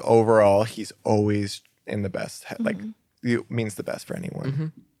I think overall, he's always in the best. Like, it means the best for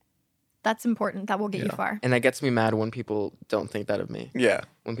anyone. That's important. That will get you far. And that gets me mad when people don't think that of me. Yeah,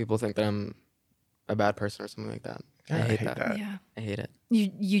 When people think that I'm a bad person or something like that. I hate that. Yeah. I hate it. You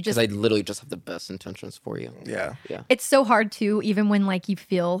Because just I literally just have the best intentions for you. Yeah. it's so hard too, even when like you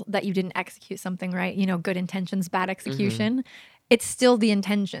feel that you didn't execute something right, you know, good intentions, bad execution. it's still the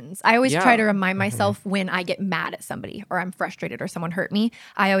intentions. I always Yeah. try to remind myself when I get mad at somebody or I'm frustrated or someone hurt me.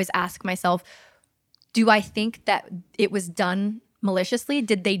 I always ask myself, do I think that it was done maliciously?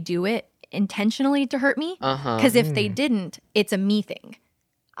 Did they do it intentionally to hurt me? Because if they didn't, it's a me thing.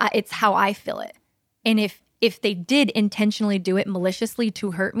 It's how I feel it. And if they did intentionally do it maliciously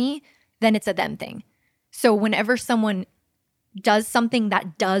to hurt me, then it's a them thing. So whenever someone does something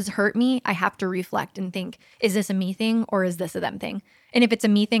that does hurt me, I have to reflect and think, is this a me thing or is this a them thing? And if it's a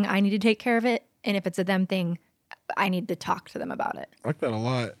me thing, I need to take care of it. And if it's a them thing, I need to talk to them about it. I like that a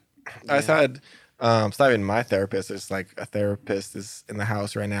lot. I just had, it's not even my therapist. It's like a therapist is in the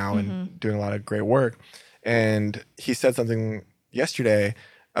house right now and doing a lot of great work. And he said something yesterday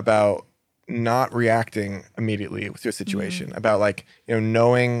about not reacting immediately to a situation, about like, you know,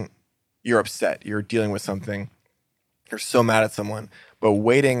 knowing you're upset, you're dealing with something, you're so mad at someone, but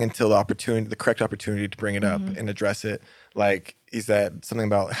waiting until the correct opportunity to bring it up and address it. Like he said something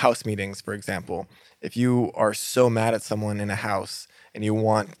about house meetings, for example. If you are so mad at someone in a house and you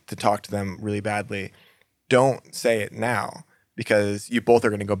want to talk to them really badly, don't say it now, because you both are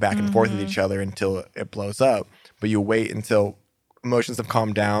going to go back and forth with each other until it blows up. But you wait until emotions have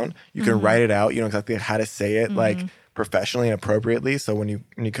calmed down. You can write it out. You know exactly how to say it, like professionally and appropriately. So when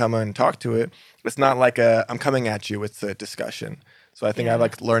you come and talk to it, it's not like I'm coming at you. It's a discussion. So I think I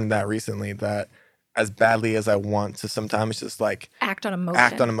like learned that recently, that as badly as I want to sometimes just like Act on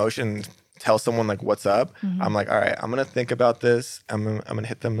emotion. Tell someone like what's up. I'm like, all right, I'm gonna think about this. I'm gonna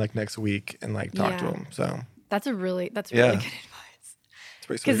hit them like next week and like talk to them. So that's really good advice.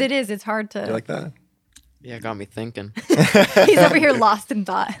 Because it's hard to. You like that? Yeah, got me thinking. He's over here lost in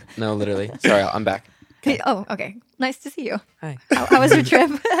thought. No, literally. Sorry, I'm back. Oh, okay. Nice to see you. Hi. How was your trip?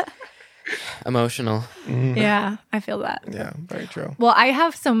 Emotional. Yeah, I feel that. Yeah, very true. Well, I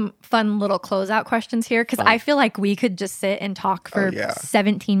have some fun little closeout questions here because I feel like we could just sit and talk for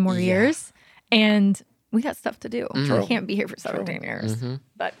 17 more years, and we got stuff to do. We can't be here for 17 years.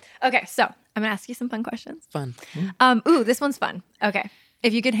 But okay, so I'm gonna ask you some fun questions. Fun. Ooh, this one's fun. Okay,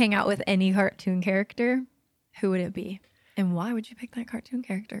 if you could hang out with any cartoon character, who would it be, and why would you pick that cartoon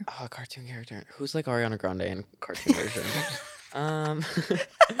character? Oh, cartoon character. Who's like Ariana Grande in cartoon version?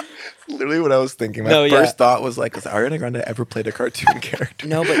 Literally what I was thinking. My first thought was like, has Ariana Grande ever played a cartoon character?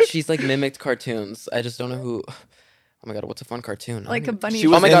 No, but she's like mimicked cartoons. I just don't know who. Oh my god, what's a fun cartoon? Like a bunny. She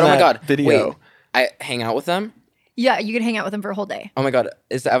was oh my in god! Oh my that god! video. Wait, I hang out with them. Yeah, you could hang out with him for a whole day. Oh my god,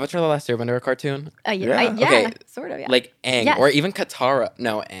 is the Avatar: The Last Airbender a cartoon? Yeah, Okay. Sort of. Yeah, Like Aang, Yes. or even Katara.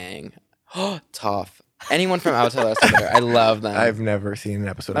 No, Aang. Toph. Anyone from Avatar: The Last Airbender. I love them. I've never seen an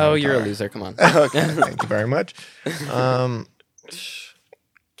episode of Oh, you're a Avatar. loser. Come on. Okay, thank you very much.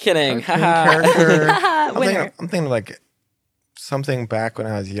 Kidding. Cartoon Haha. character. Winner. I'm thinking like something back when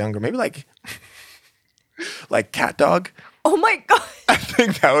I was younger. Maybe like Cat Dog. Oh my god. I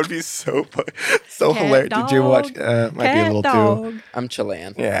think that would be so Cat hilarious. Did you watch? Dog. Might be a little too. I'm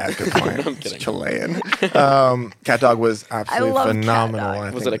Chilean. Yeah, good point. I'm kidding. Chilean. Cat Dog was absolutely love Cat phenomenal. Dog. I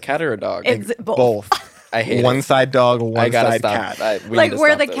Was think. it a cat or a dog? It's both. Both? I hate One it. side dog, I one gotta side stop. cat. We Like need to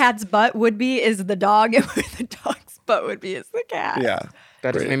where stop the this. cat's butt would be is the dog, and where the dog's butt would be is the cat. Yeah,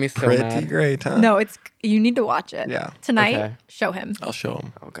 That just made me so pretty mad. great, huh? No, you need to watch it. Yeah. Tonight, Okay. show him. I'll show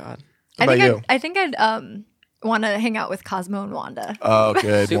him. Oh god. What about you? I think I'd want to hang out with Cosmo and Wanda. Oh,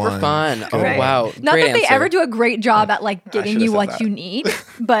 good Super one. fun. Oh Right. wow. Not Great that they answer. ever do a great job at like getting should've you said what that. you need,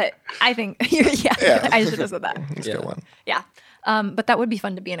 but I think Yeah. I should have said that. That's a good one. Yeah. But that would be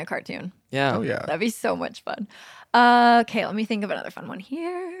fun to be in a cartoon. Yeah. Oh yeah. That'd be so much fun. Okay, let me think of another fun one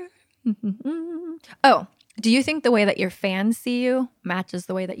here. Oh, do you think the way that your fans see you matches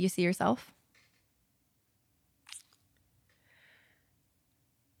the way that you see yourself?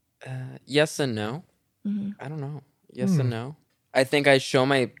 Yes and no. Mm-hmm. I don't know. Yes and no. I think I show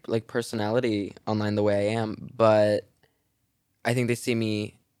my like personality online the way I am, but I think they see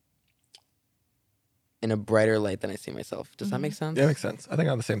me in a brighter light than I see myself. Does that make sense? Yeah, makes sense. I think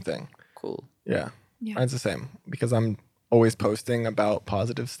I'm the same thing. Cool. Yeah. Yeah. Mine's the same because I'm always posting about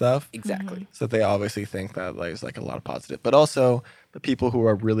positive stuff. Exactly. So they obviously think that there's like a lot of positive, but also the people who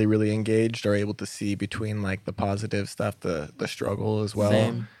are really, really engaged are able to see between like the positive stuff, the struggle as well.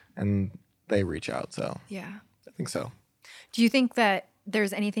 Same. And they reach out. So Yeah. I think so. Do you think that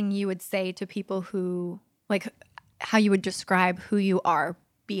there's anything you would say to people who, like, how you would describe who you are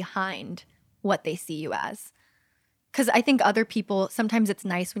behind what they see you as? Because I think other people, sometimes it's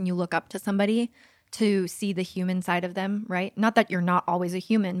nice when you look up to somebody to see the human side of them, right? Not that you're not always a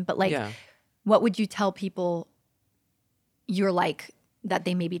human, but like, Yeah. what would you tell people you're like that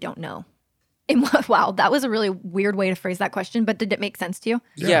they maybe don't know? And wow, that was a really weird way to phrase that question, but did it make sense to you?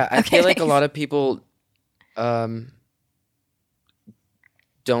 Yeah, I Okay, feel like a thanks. lot of people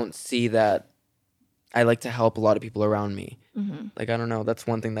don't see that I like to help a lot of people around me. Mm-hmm. Like, I don't know. That's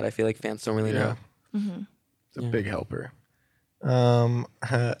one thing that I feel like fans don't really know. Mm-hmm. It's a Yeah. big helper.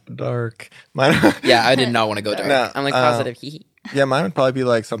 Dark. Mine. Yeah, I did not want to go dark. No, I'm like positive. Hee hee. Yeah, mine would probably be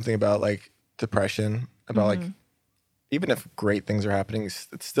like something about like depression, about like Mm-hmm. even if great things are happening, it's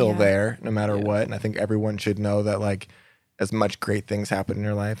still Yeah. there no matter Yeah. what. And I think everyone should know that like as much great things happen in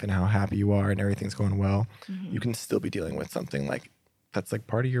your life and how happy you are and everything's going well, Mm-hmm. you can still be dealing with something like that's like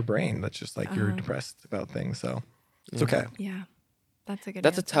part of your brain. That's just like you're Uh-huh. depressed about things. So it's Yeah. okay. Yeah. That's a good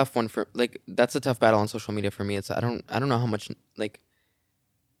That's a answer. tough one for like. That's a tough battle on social media for me. It's I don't know how much like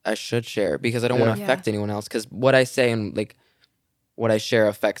I should share because I don't want to Yeah. affect anyone else. Because what I say and like what I share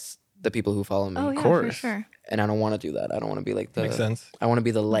affects the people who follow me. Oh, yeah, for course. sure. And I don't want to do that. I don't want to be like the. Makes sense. I want to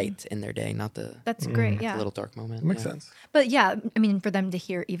be the light in their day, not the That's great. Yeah. little dark moment. Makes Yeah. sense. But yeah, I mean, for them to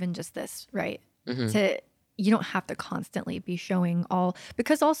hear even just this, right? Mhm. You don't have to constantly be showing all,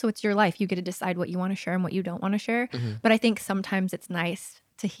 because also it's your life. You get to decide what you want to share and what you don't want to share. Mhm. But I think sometimes it's nice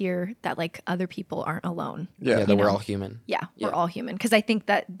to hear that like other people aren't alone. Yeah, Yeah. that we're know. all human. Yeah, Yeah. we're all human. Because I think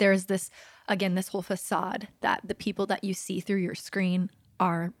that there's this, again, this whole facade that the people that you see through your screen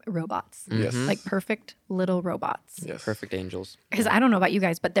are robots, Yes. Mhm. like perfect little robots. Yes. Perfect angels. Because I don't know about you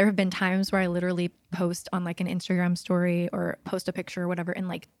guys, but there have been times where I literally post on like an Instagram story or post a picture or whatever, and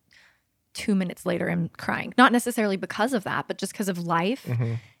like 2 minutes later I'm crying. Not necessarily because of that, but just because of life.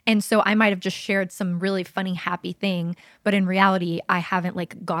 Mm-hmm. And so I might have just shared some really funny, happy thing, but in reality, I haven't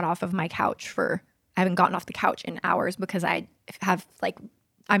like got off of my couch I haven't gotten off the couch in hours because I have like,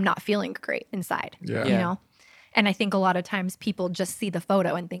 I'm not feeling great inside, Yeah. you Yeah. know? And I think a lot of times people just see the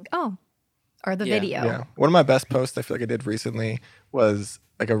photo and think, oh, or the Yeah. video. Yeah. One of my best posts I feel like I did recently was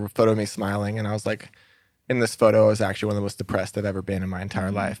like a photo of me smiling. And I was like, in this photo, I was actually one of the most depressed I've ever been in my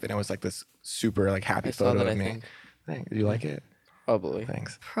entire life. And it was like this super like happy I saw photo that. of I me. think Thanks. Do you like it? probably.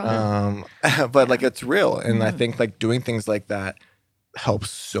 Thanks. Probably. But like it's real. And I think like doing things like that helps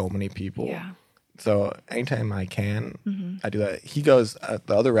so many people. Yeah. So anytime I can, I do that. He goes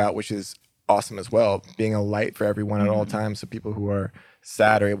the other route, which is awesome as well, being a light for everyone at all times. So people who are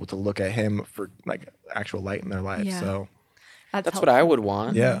sad are able to look at him for like actual light in their life. Yeah. So That's what I would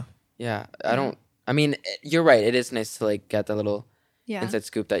want. yeah. Yeah. I don't. I mean, you're right. It is nice to like get that little Yeah. inside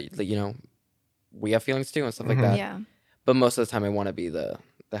scoop that like, you know, we have feelings too and stuff like that. Yeah. But most of the time, I want to be the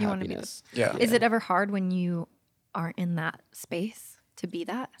You wanna be the- happiness. Yeah. Is it ever hard when you aren't in that space to be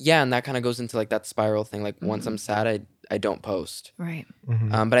that? Yeah, and that kind of goes into like that spiral thing. Like once I'm sad, I don't post. Right.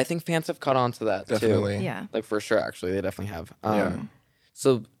 But I think fans have caught on to that Definitely. too. Yeah. Like for sure, actually, they definitely have. Yeah.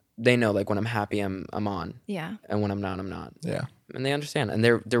 So they know like when I'm happy, I'm on, Yeah. and when I'm not, I'm not. Yeah. And they understand, and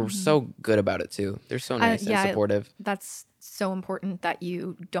they're so good about it too. They're so nice yeah, and supportive. That's so important that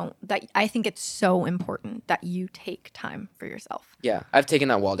you don't, that I think it's so important that you take time for yourself. Yeah, I've taken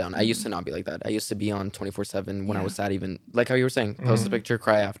that wall down. I used to not be like that. I used to be on 24/7 when I Yeah. was sad. Even like how you were saying, post a picture,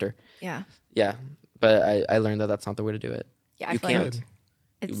 cry after. Yeah. Yeah, but I learned that that's not the way to do it. Yeah. I You feel like can't. it's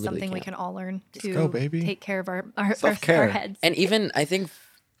You literally something we can't. can all learn to go, baby. take care of our Self-care. heads. And even I think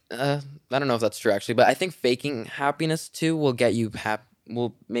I don't know if that's true actually, but I think faking happiness too will get you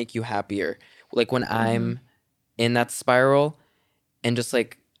will make you happier. Like when I'm in that spiral and just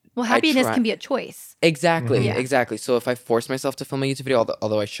like well, I happiness try- can be a choice. exactly, Yeah. exactly. So if I force myself to film a YouTube video,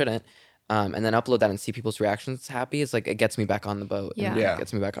 although I shouldn't, and then upload that and see people's reactions happy, it's like it gets me back on the boat. And Yeah. it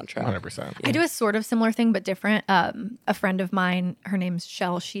gets me back on track. 100%. I do a sort of similar thing, but different. A friend of mine, her name's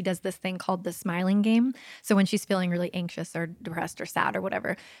Shell, she does this thing called the smiling game. So when she's feeling really anxious or depressed or sad or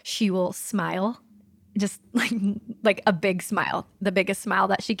whatever, she will smile, just like a big smile, the biggest smile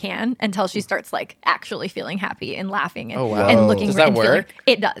that she can, until she starts like actually feeling happy and laughing and, Oh, wow. and looking. Does that and feeling- work?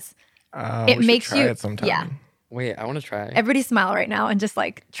 It does. It we should makes try you- it sometime. yeah. Wait, I want to try. Everybody smile right now and just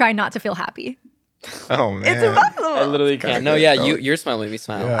like try not to feel happy. Oh man. It's impossible. I literally Gotta can't. No, get yeah, going. your smile made me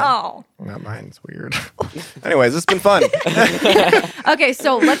smile. Yeah. Oh. Not mine. It's weird. Anyways, this has been fun. Okay,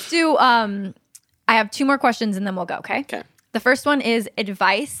 so let's do I have 2 more questions and then we'll go, okay? Okay. The first one is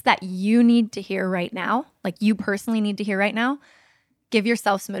advice that you need to hear right now, like you personally need to hear right now. Give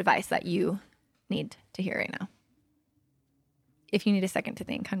yourself some advice that you need to hear right now. If you need a second to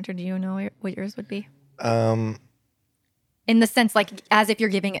think, Hunter, do you know what yours would be? In the sense, like, as if you're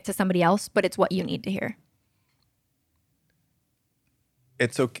giving it to somebody else, but it's what you need to hear.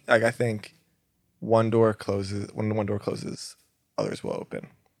 It's okay. Like I think when one door closes, others will open.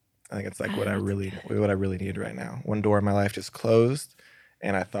 I think it's like what I really need right now. One door in my life just closed,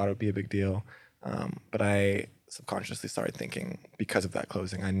 and I thought it would be a big deal, but I subconsciously started thinking because of that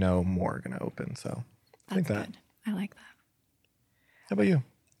closing, I know more are gonna open. So I think That's that. good. I like that. How about you?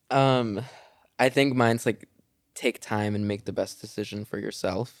 I think mine's like take time and make the best decision for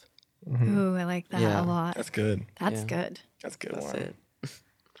yourself. Ooh, I like that Yeah. a lot. That's good. That's Yeah. good. That's a good That's one. it.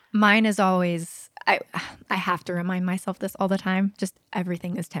 Mine is always I have to remind myself this all the time. Just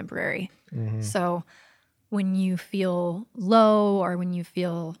everything is temporary. So when you feel low or when you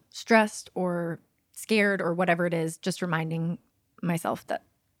feel stressed or scared or whatever it is, just reminding myself that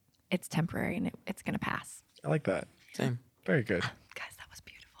it's temporary and it's going to pass. I like that. Same. Very good. Guys, that was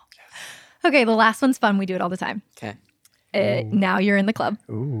beautiful. Okay, the last one's fun. We do it all the time. Okay. Now you're in the club.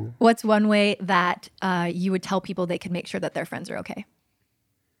 Ooh. What's one way that you would tell people they can make sure that their friends are okay?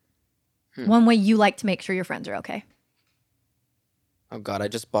 One way you like to make sure your friends are okay. Oh God, I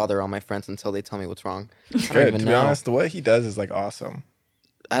just bother all my friends until they tell me what's wrong. I don't Good. even To be know. honest, what he does is like awesome.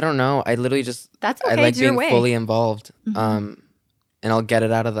 I don't know. I literally just That's I okay. like It's your being way. fully involved. And I'll get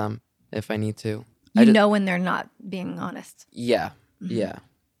it out of them if I need to. You know when they're not being honest. Yeah. Yeah.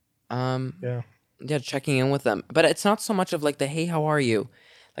 Yeah. Yeah, checking in with them. But it's not so much of like the hey, how are you?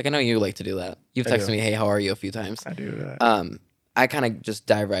 Like I know you like to do that. You've I texted do. me, hey, how are you a few times. I do that. I kind of just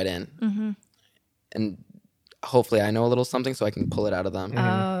dive right in. And hopefully I know a little something so I can pull it out of them.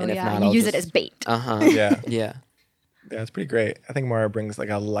 Oh, And if yeah. not, You I'll use it just- as bait. Uh-huh. Yeah. Yeah. Yeah, it's pretty great. I think Mario brings like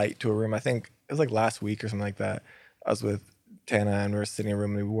a light to a room. I think it was like last week or something like that. I was with Tana and we were sitting in a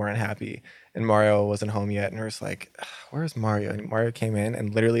room and we weren't happy. And Mario wasn't home yet. And we were just like, where's Mario? And Mario came in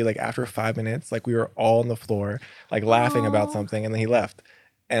and literally like after 5 minutes, like we were all on the floor, like laughing about something. And then he left.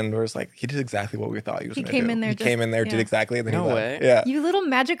 And we're just like, he did exactly what we thought he was He going to do. came in there He just- came in there, yeah. did exactly, and then No he left. way. Yeah. You little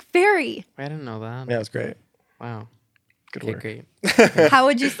magic fairy. I didn't know that. Yeah, it was great. Wow. Good Okay, work. great. How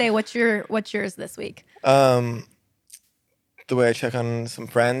would you say what's yours this week? The way I check on some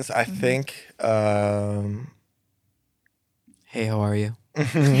friends, I think Hey, how are you?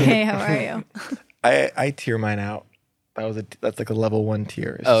 Hey, how are you? I tier mine out. That's like a level 1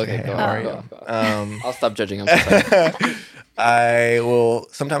 tier. It's Oh, just, okay. hey, Go how off, are go you? off, go off. I'll stop judging. I'm so sorry. I will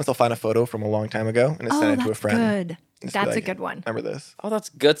sometimes I'll find a photo from a long time ago and just Oh, send it that's to a friend. good. Just be That's a like, good one. Remember this? Oh, that's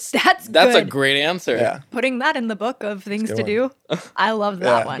good. That's a good. great answer. Yeah. Putting that in the book of things good to do. I love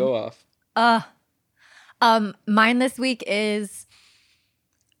that Yeah, one. Go off. Mine this week is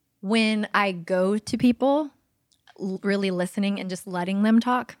when I go to people, really listening and just letting them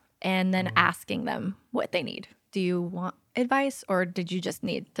talk and then asking them what they need. Do you want advice or did you just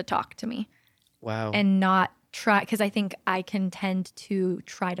need to talk to me? Wow. And not try, because I think I can tend to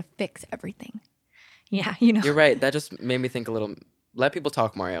try to fix everything. Yeah, you know. You're right. That just made me think a little. Let people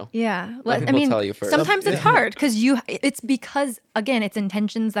talk, Mario. Yeah. Let I people mean, tell you first. sometimes it's hard because it's because, again, it's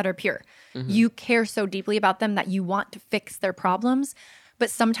intentions that are pure. You care so deeply about them that you want to fix their problems, but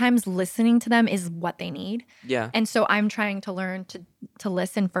sometimes listening to them is what they need. Yeah. And so I'm trying to learn to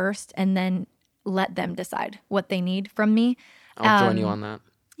listen first and then let them decide what they need from me. I'll join you on that.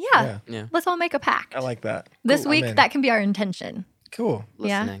 Yeah. Yeah. Let's all make a pact. I like that. This Cool, I'm week, in. that can be our intention. Cool.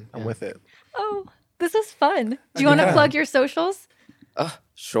 Yeah. Listening. I'm with it. Oh, this is fun. Do you want to Yeah. plug your socials?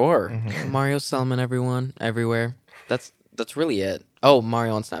 Sure. Mm-hmm. Mario Selman, everyone, everywhere. That's really it. Oh,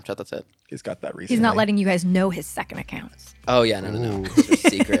 Mario on Snapchat. That's it. He's got that recently. He's not letting you guys know his second accounts. Oh yeah, no. Ooh. It's just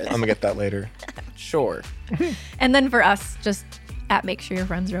secret. I'm gonna get that later. Sure. And then for us, just at Make Sure Your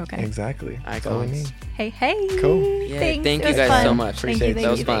Friends Are Okay. Exactly. That's all we Icons. need. Hey, hey. Cool. Yeah. Thanks. Thank It you was guys fun. so much. Thank Appreciate you, it. thank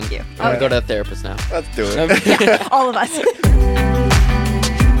That was you, fun. thank you. I'm gonna go to a therapist now. Let's do it. All of us.